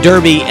Kentucky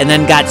Derby and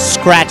then got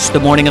scratched the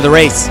morning of the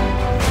race.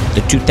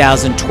 The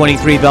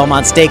 2023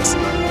 Belmont Stakes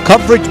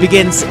coverage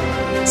begins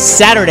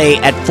Saturday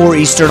at 4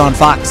 Eastern on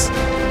Fox.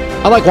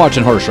 I like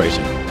watching horse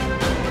racing.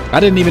 I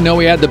didn't even know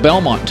we had the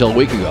Belmont until a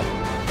week ago.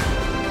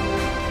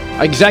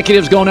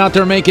 Executives going out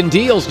there making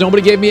deals.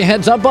 Nobody gave me a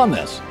heads up on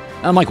this.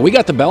 And I'm like, we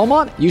got the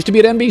Belmont? It used to be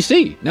at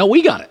NBC. Now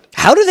we got it.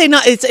 How do they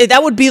not?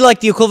 That would be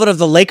like the equivalent of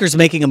the Lakers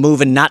making a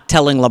move and not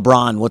telling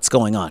LeBron what's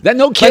going on.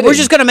 No kidding. Like, we're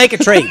just going to make a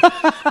trade.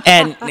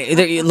 And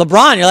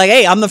LeBron, you're like,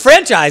 hey, I'm the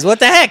franchise. What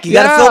the heck? You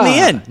got to fill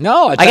me in.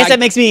 No. I guess that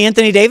makes me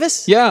Anthony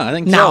Davis? Yeah, I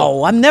think so.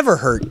 No, I'm never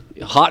hurt.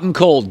 Hot and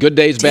cold. Good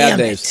days, bad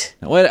days.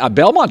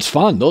 Belmont's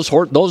fun. Those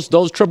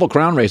Triple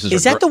Crown races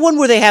Is that the one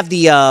where they have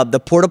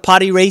the porta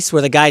potty race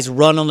where the guys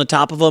run on the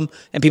top of them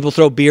and people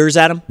throw beers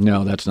at them?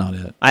 No, that's not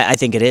it. I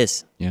think it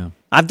is. Yeah.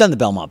 I've done the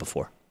Belmont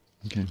before.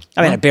 Okay.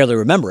 I mean, I barely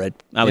remember it.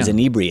 I was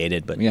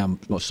inebriated, but yeah,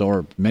 well, so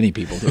are many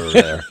people who are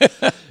there.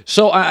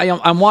 So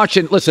I'm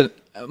watching. Listen,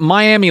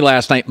 Miami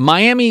last night.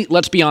 Miami.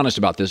 Let's be honest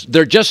about this.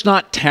 They're just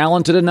not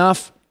talented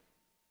enough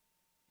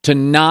to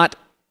not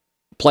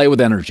play with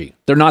energy.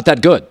 They're not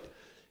that good.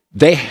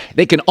 They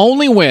can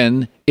only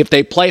win if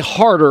they play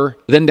harder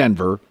than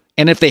Denver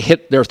and if they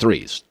hit their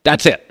threes.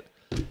 That's it.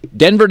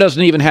 Denver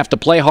doesn't even have to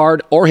play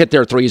hard or hit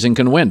their threes and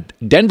can win.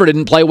 Denver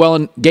didn't play well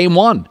in game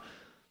 1.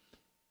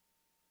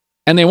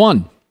 And they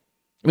won.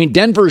 I mean,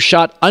 Denver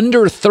shot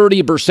under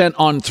 30%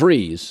 on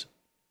threes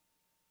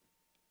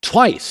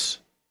twice.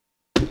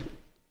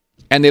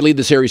 And they lead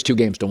the series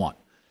 2-1.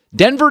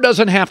 Denver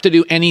doesn't have to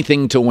do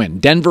anything to win.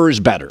 Denver is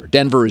better.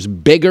 Denver is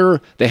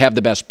bigger. They have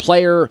the best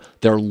player.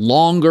 They're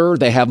longer.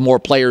 They have more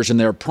players in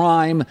their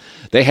prime.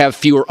 They have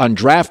fewer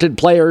undrafted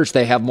players.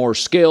 They have more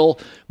skill.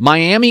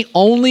 Miami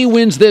only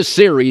wins this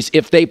series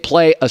if they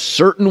play a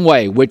certain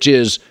way, which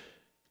is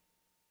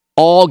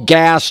all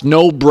gas,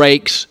 no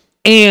brakes,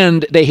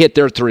 and they hit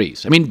their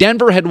threes. I mean,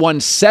 Denver had won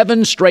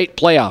 7 straight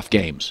playoff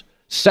games.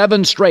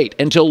 7 straight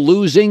until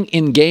losing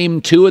in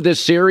game 2 of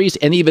this series.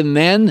 And even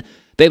then,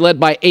 they led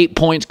by 8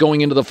 points going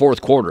into the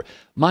fourth quarter.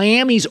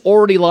 Miami's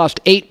already lost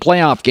 8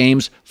 playoff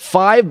games,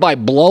 5 by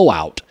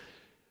blowout.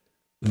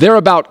 They're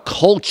about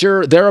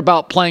culture. They're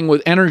about playing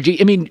with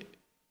energy. I mean,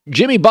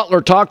 Jimmy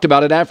Butler talked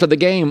about it after the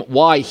game,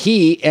 why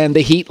he and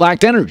the Heat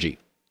lacked energy.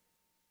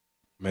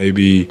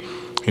 Maybe,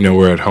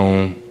 we're at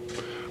home.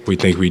 We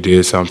think we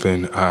did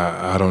something.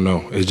 I don't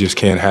know. It just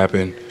can't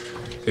happen.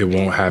 It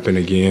won't happen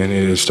again.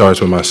 It starts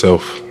with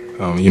myself.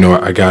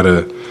 I got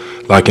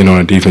to lock in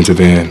on a defensive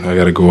end. I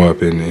got to go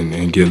up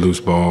and get loose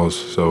balls.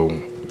 So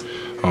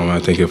I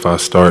think if I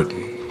start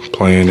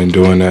playing and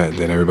doing that,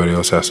 then everybody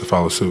else has to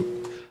follow suit.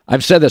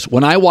 I've said this.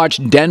 When I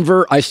watch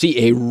Denver, I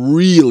see a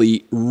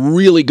really,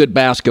 really good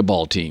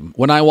basketball team.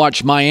 When I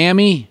watch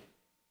Miami,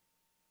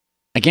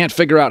 I can't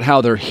figure out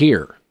how they're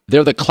here.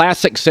 They're the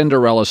classic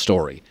Cinderella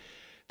story.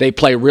 They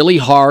play really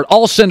hard.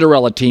 All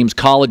Cinderella teams,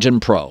 college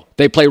and pro,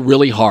 they play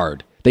really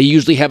hard. They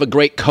usually have a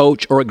great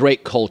coach or a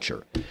great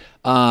culture.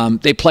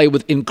 They play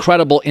with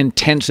incredible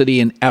intensity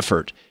and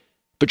effort,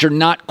 but you're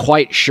not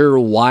quite sure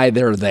why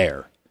they're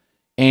there.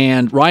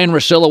 And Ryan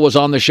Russillo was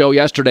on the show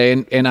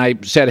yesterday, and I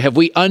said, have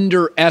we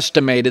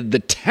underestimated the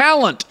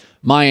talent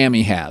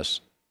Miami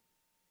has?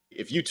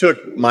 If you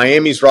took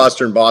Miami's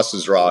roster and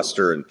Boston's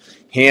roster and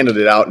handed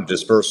it out in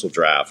dispersal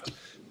draft,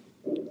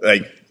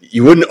 like,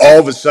 you wouldn't all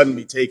of a sudden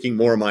be taking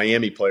more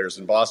Miami players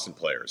than Boston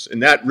players.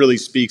 And that really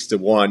speaks to,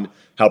 one,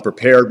 how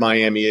prepared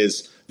Miami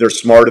is. They're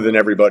smarter than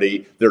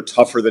everybody. They're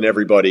tougher than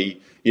everybody.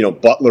 You know,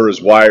 Butler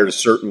is wired a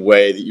certain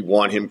way that you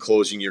want him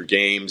closing your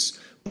games.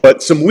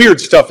 But some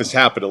weird stuff has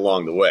happened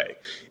along the way.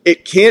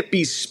 It can't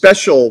be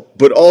special,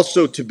 but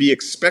also to be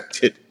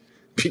expected.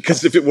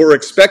 Because if it were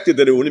expected,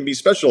 then it wouldn't be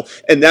special.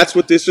 And that's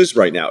what this is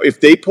right now.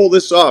 If they pull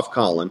this off,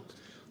 Colin,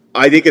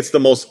 I think it's the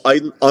most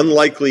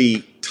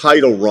unlikely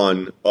title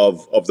run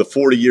of the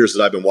 40 years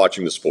that I've been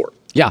watching the sport.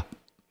 Yeah.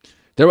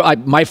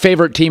 My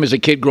favorite team as a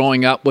kid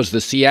growing up was the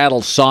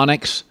Seattle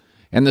Sonics.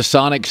 And the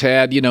Sonics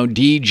had,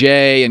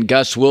 DJ and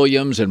Gus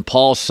Williams and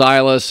Paul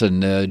Silas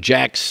and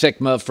Jack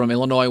Sikma from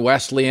Illinois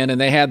Wesleyan. And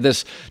they had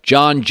this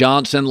John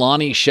Johnson,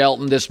 Lonnie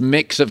Shelton, this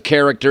mix of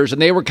characters.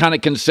 And they were kind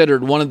of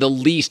considered one of the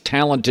least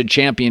talented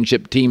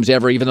championship teams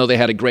ever, even though they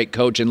had a great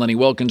coach in Lenny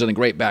Wilkens and a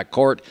great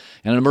backcourt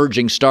and an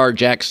emerging star,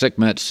 Jack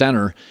Sikma, at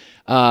center.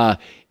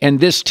 And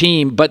this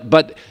team,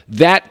 but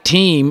that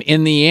team,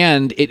 in the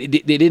end, they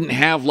didn't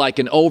have like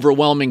an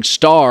overwhelming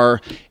star,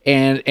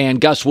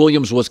 and Gus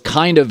Williams was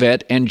kind of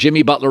it, and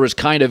Jimmy Butler was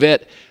kind of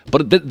it,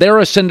 but they're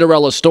a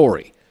Cinderella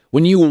story.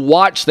 When you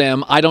watch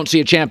them, I don't see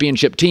a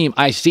championship team.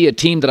 I see a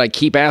team that I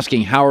keep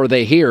asking, how are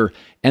they here?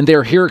 And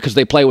they're here because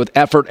they play with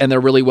effort, and they're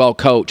really well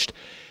coached.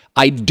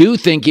 I do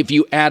think if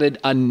you added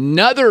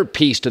another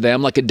piece to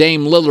them, like a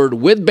Dame Lillard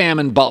with Bam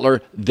and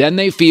Butler, then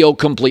they feel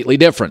completely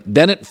different.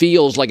 Then it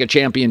feels like a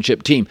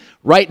championship team.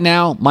 Right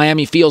now,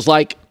 Miami feels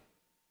like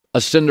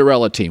a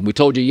Cinderella team. We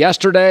told you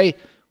yesterday,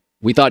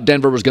 we thought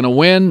Denver was going to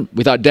win.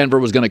 We thought Denver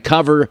was going to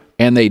cover,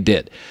 and they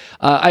did.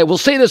 I will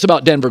say this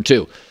about Denver,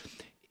 too.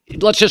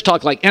 Let's just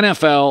talk like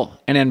NFL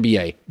and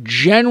NBA.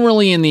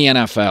 Generally in the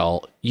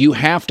NFL, you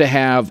have to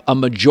have a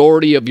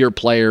majority of your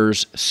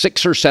players,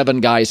 6 or 7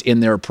 guys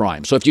in their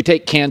prime. So if you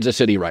take Kansas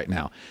City right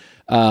now,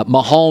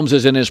 Mahomes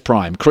is in his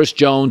prime. Chris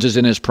Jones is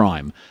in his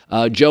prime.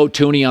 Joe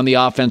Tooney on the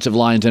offensive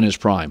line's in his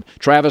prime.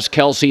 Travis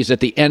Kelce's at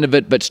the end of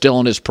it, but still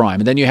in his prime.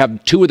 And then you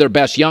have 2 of their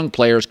best young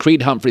players,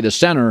 Creed Humphrey, the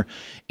center,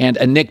 and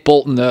Nick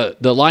Bolton, the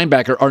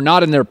linebacker, are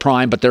not in their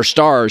prime, but they're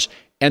stars,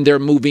 and they're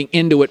moving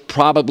into it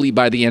probably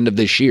by the end of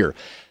this year.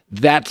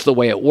 That's the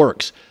way it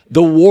works.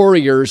 The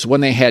Warriors,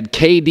 when they had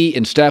KD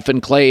and Stephen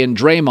Clay and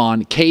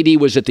Draymond, KD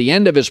was at the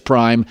end of his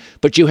prime,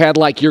 but you had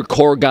like your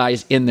core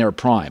guys in their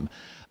prime.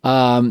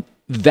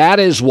 That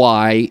is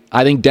why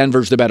I think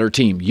Denver's the better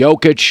team.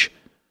 Jokic,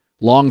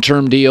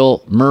 long-term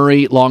deal.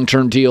 Murray,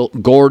 long-term deal.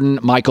 Gordon,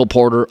 Michael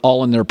Porter,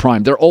 all in their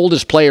prime. Their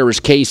oldest player is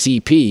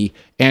KCP,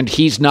 and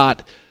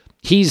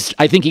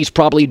I think he's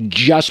probably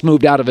just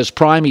moved out of his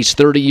prime. He's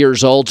 30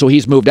 years old, so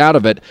he's moved out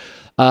of it.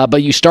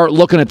 But you start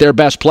looking at their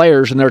best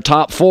players and their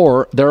top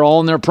 4, they're all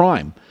in their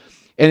prime.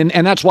 And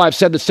that's why I've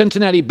said the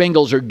Cincinnati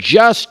Bengals are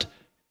just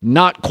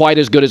not quite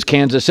as good as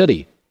Kansas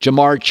City.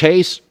 Jamar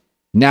Chase,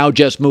 now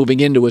just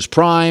moving into his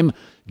prime.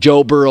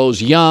 Joe Burrow's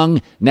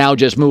young, now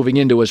just moving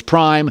into his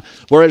prime.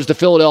 Whereas the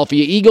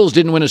Philadelphia Eagles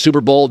didn't win a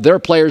Super Bowl. Their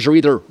players are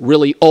either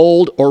really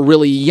old or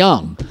really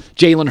young.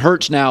 Jalen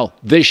Hurts now,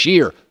 this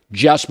year,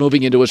 just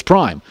moving into his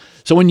prime.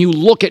 So when you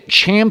look at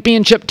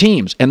championship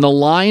teams, and the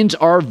lines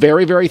are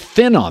very, very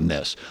thin on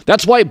this,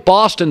 that's why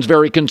Boston's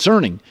very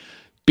concerning,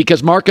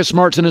 because Marcus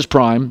Smart's in his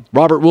prime,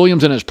 Robert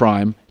Williams in his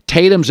prime,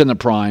 Tatum's in the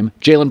prime,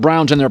 Jaylen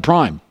Brown's in their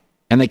prime,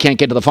 and they can't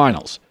get to the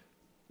finals.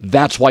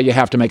 That's why you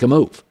have to make a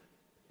move.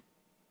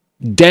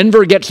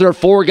 Denver gets their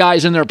 4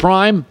 guys in their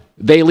prime,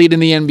 they lead in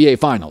the NBA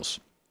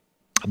Finals.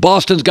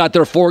 Boston's got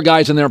their 4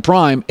 guys in their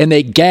prime, and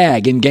they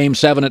gag in Game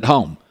 7 at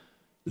home.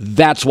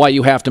 That's why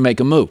you have to make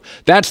a move.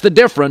 That's the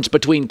difference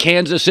between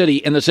Kansas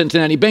City and the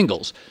Cincinnati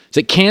Bengals. It's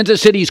that Kansas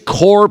City's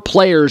core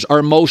players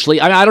are mostly,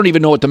 I don't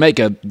even know what to make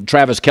of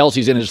Travis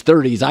Kelce's in his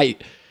 30s.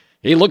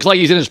 He looks like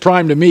he's in his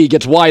prime to me. He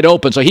gets wide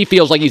open, so he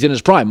feels like he's in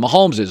his prime.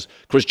 Mahomes is,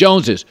 Chris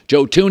Jones is,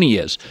 Joe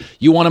Tooney is.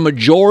 You want a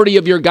majority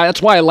of your guys.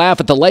 That's why I laugh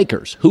at the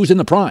Lakers. Who's in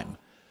the prime?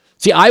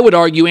 See, I would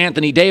argue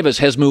Anthony Davis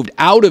has moved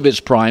out of his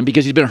prime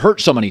because he's been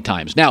hurt so many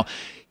times. Now,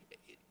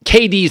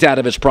 KD's out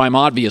of his prime,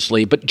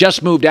 obviously, but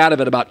just moved out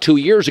of it about 2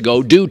 years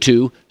ago due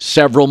to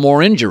several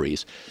more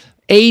injuries.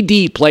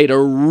 AD played a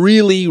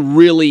really,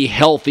 really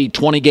healthy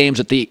 20 games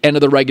at the end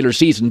of the regular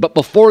season, but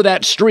before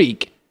that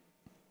streak,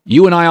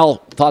 you and I all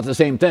thought the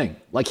same thing.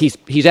 Like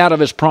he's out of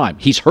his prime.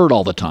 He's hurt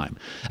all the time.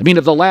 I mean,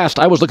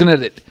 I was looking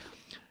at it,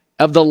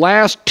 of the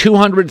last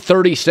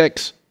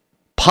 236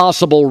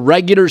 possible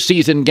regular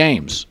season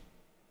games,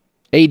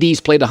 AD's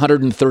played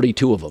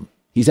 132 of them.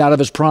 He's out of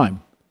his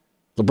prime.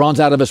 LeBron's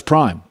out of his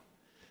prime.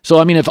 So,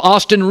 I mean, if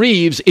Austin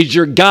Reeves is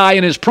your guy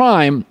in his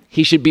prime,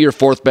 he should be your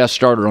 4th best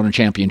starter on a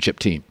championship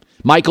team.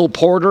 Michael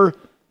Porter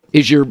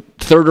is your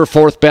 3rd or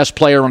 4th best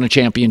player on a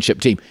championship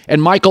team.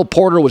 And Michael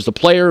Porter was the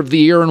player of the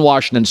year in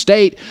Washington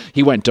State.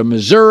 He went to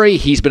Missouri.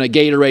 He's been a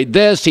Gatorade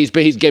this. He's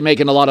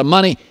making a lot of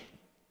money.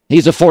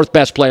 He's the 4th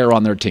best player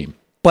on their team.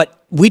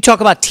 But we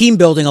talk about team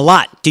building a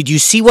lot. Did you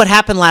see what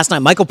happened last night?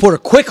 Michael Porter,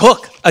 quick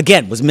hook,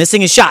 again, was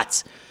missing his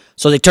shots.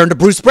 So they turned to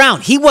Bruce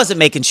Brown. He wasn't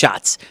making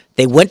shots.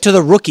 They went to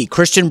the rookie,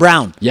 Christian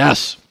Brown.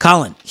 Yes.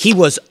 Colin, he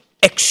was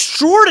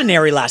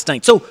extraordinary last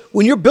night. So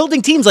when you're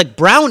building teams, like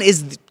Brown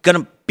is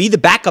going to be the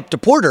backup to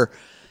Porter.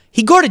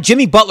 He guarded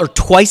Jimmy Butler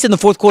twice in the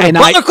fourth quarter. And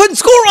Butler couldn't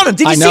score on him.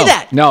 Did you see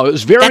that? No, it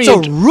was very...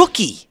 That's a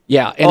rookie.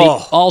 Yeah, and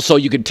also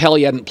you could tell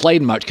he hadn't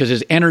played much because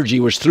his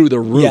energy was through the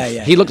roof.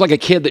 He looked like a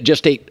kid that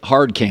just ate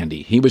hard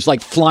candy. He was like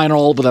flying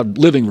all over the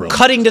living room.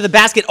 Cutting to the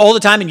basket all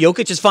the time, and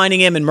Jokic is finding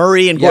him, and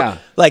Murray. And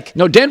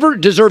No, Denver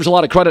deserves a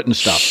lot of credit and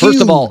stuff. Huge.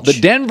 First of all,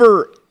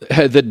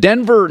 the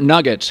Denver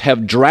Nuggets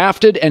have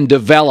drafted and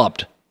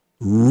developed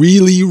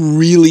really,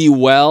 really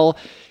well.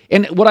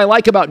 And what I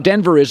like about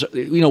Denver is,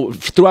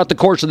 throughout the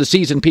course of the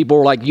season, people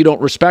were like, you don't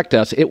respect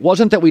us. It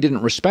wasn't that we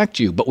didn't respect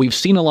you, but we've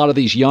seen a lot of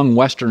these young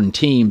Western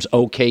teams,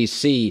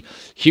 OKC,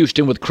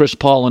 Houston with Chris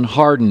Paul and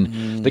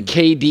Harden, the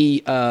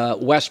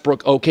KD,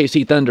 Westbrook,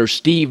 OKC Thunder,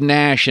 Steve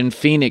Nash and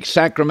Phoenix,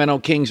 Sacramento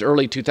Kings,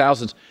 early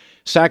 2000s,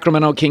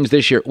 Sacramento Kings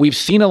this year. We've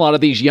seen a lot of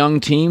these young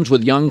teams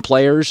with young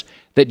players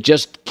that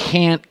just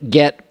can't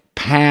get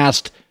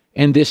past,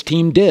 and this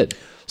team did.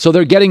 So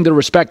they're getting the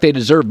respect they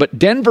deserve. But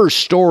Denver's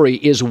story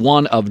is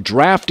one of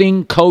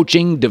drafting,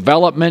 coaching,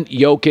 development.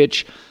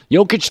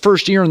 Jokic's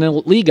first year in the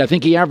league, I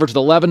think he averaged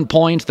 11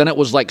 points. Then it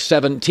was like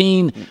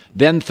 17.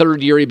 Then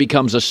third year he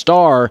becomes a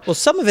star. Well,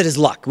 some of it is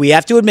luck. We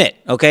have to admit,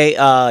 okay?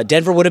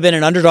 Denver would have been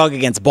an underdog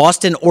against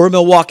Boston or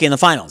Milwaukee in the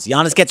finals.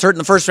 Giannis gets hurt in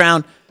the first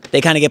round. They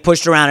kind of get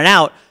pushed around and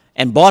out.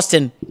 And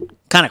Boston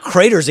kind of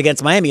craters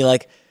against Miami.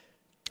 Like,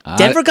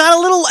 Denver got a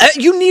little...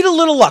 you need a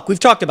little luck. We've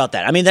talked about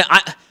that. I mean,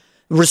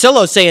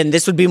 Russillo's saying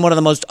this would be one of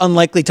the most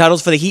unlikely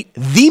titles for the Heat.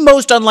 The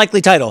most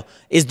unlikely title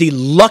is the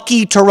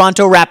lucky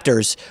Toronto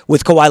Raptors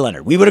with Kawhi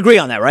Leonard. We would agree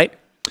on that, right?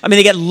 I mean,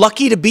 they get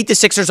lucky to beat the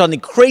Sixers on the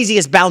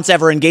craziest bounce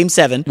ever in Game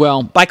 7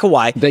 by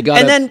Kawhi.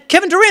 Then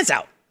Kevin Durant's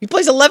out. He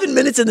plays 11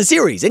 minutes in the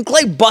series, and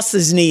Clay busts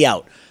his knee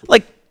out.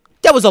 Like,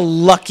 that was a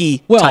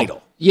lucky title.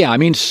 Yeah, I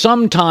mean,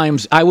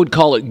 sometimes I would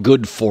call it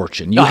good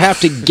fortune. You have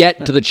to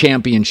get to the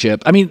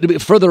championship. I mean,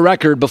 for the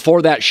record,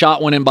 before that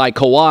shot went in by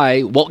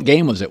Kawhi, what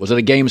game was it? Was it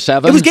a Game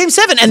 7? It was Game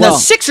 7, and the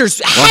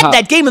Sixers had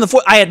that game in the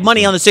fourth. I had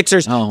money on the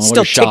Sixers,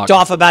 still ticked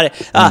off about it.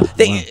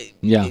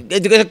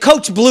 The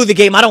coach blew the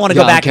game. I don't want to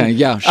go back.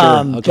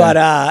 But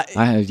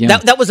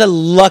that was a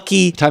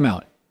lucky...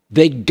 Timeout.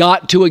 They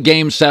got to a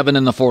Game 7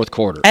 in the fourth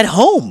quarter. At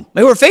home.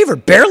 They were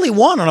favored. Barely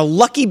won on a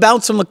lucky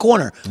bounce from the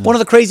corner. One of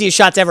the craziest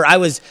shots ever. I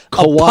was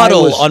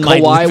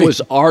Kawhi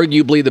was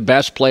arguably the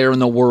best player in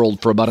the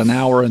world for about an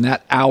hour, and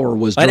that hour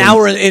was... An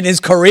hour in his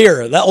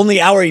career. The only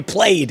hour he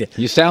played.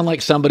 You sound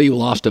like somebody who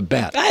lost a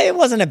bet. It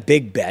wasn't a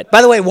big bet.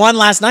 By the way, won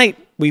last night.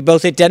 We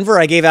both hit Denver.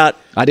 I gave out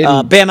Bam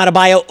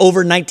Adebayo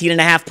over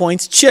 19.5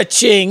 points.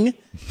 Cha-ching.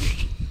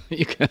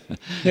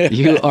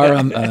 You are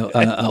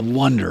a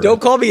wonder.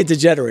 Don't call me a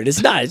degenerate.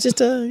 It's not. It's just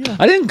a...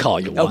 I didn't call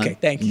you one. Okay,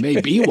 thank you. You may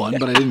be one,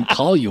 but I didn't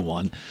call you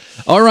one.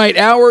 All right,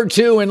 hour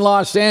 2 in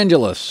Los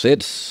Angeles.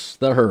 It's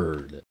The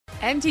Herd.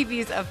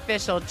 MTV's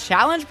official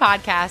Challenge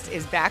podcast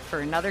is back for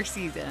another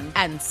season.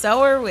 And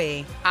so are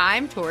we.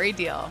 I'm Tori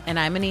Deal. And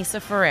I'm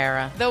Anissa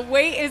Ferreira. The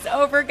wait is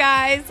over,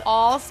 guys.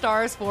 All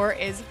Stars 4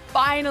 is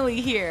finally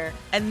here.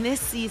 And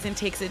this season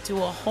takes it to a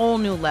whole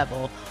new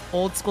level.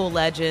 Old school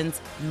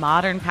legends,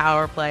 modern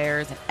power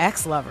players, and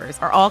ex-lovers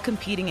are all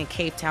competing in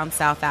Cape Town,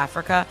 South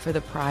Africa for the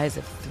prize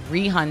of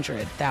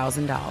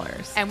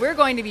 $300,000. And we're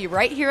going to be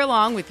right here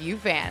along with you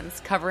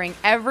fans, covering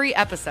every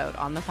episode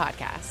on the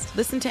podcast.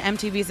 Listen to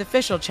MTV's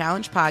official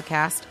Challenge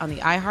podcast on the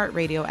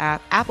iHeartRadio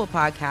app, Apple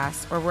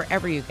Podcasts, or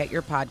wherever you get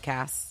your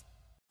podcasts.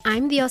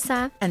 I'm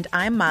Diosa. And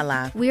I'm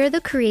Mala. We are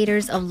the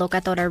creators of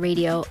Locatora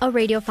Radio, a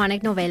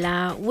radiophonic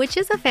novela, which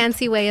is a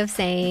fancy way of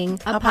saying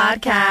a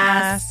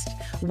podcast.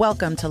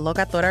 Welcome to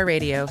Locatora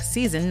Radio,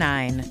 Season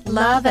 9.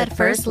 Love at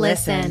first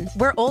listen.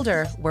 We're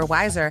older, we're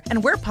wiser,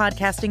 and we're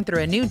podcasting through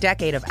a new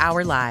decade of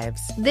our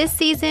lives. This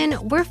season,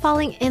 we're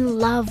falling in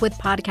love with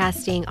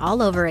podcasting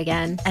all over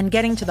again. And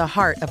getting to the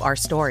heart of our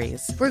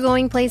stories. We're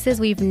going places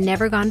we've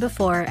never gone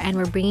before, and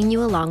we're bringing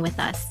you along with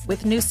us.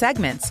 With new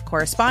segments,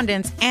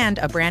 correspondence, and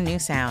a brand new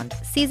sound.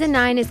 Season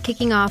 9 is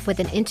kicking off with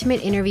an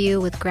intimate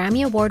interview with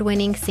Grammy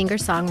Award-winning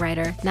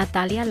singer-songwriter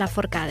Natalia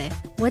Lafourcade.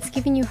 What's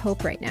giving you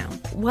hope right now?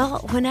 Well,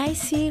 when I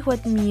see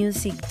what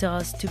music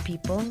does to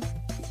people,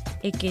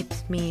 it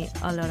gives me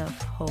a lot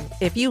of hope.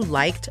 If you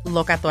liked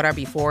Locatora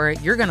before,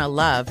 you're going to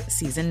love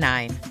Season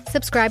 9.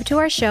 Subscribe to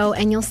our show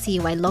and you'll see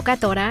why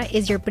Locatora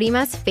is your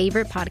prima's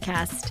favorite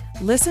podcast.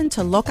 Listen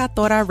to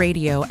Locatora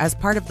Radio as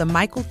part of the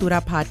My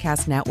Cultura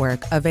Podcast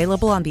Network,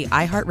 available on the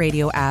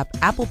iHeartRadio app,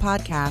 Apple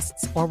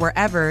Podcasts, or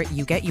wherever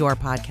you get your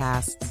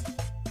podcasts.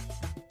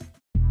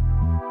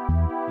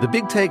 The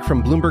Big Take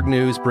from Bloomberg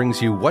News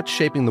brings you what's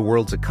shaping the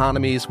world's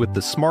economies with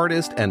the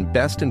smartest and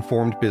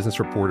best-informed business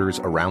reporters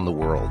around the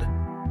world.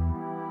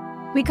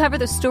 We cover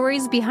the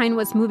stories behind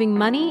what's moving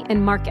money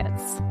and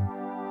markets,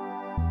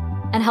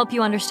 and help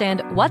you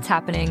understand what's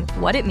happening,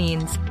 what it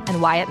means,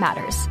 and why it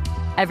matters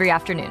every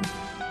afternoon.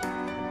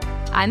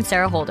 I'm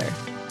Sarah Holder.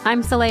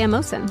 I'm Saleha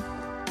Mohsen.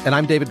 And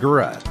I'm David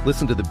Gura.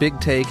 Listen to The Big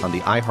Take on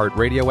the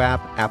iHeartRadio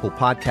app, Apple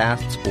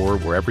Podcasts, or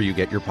wherever you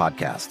get your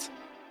podcasts.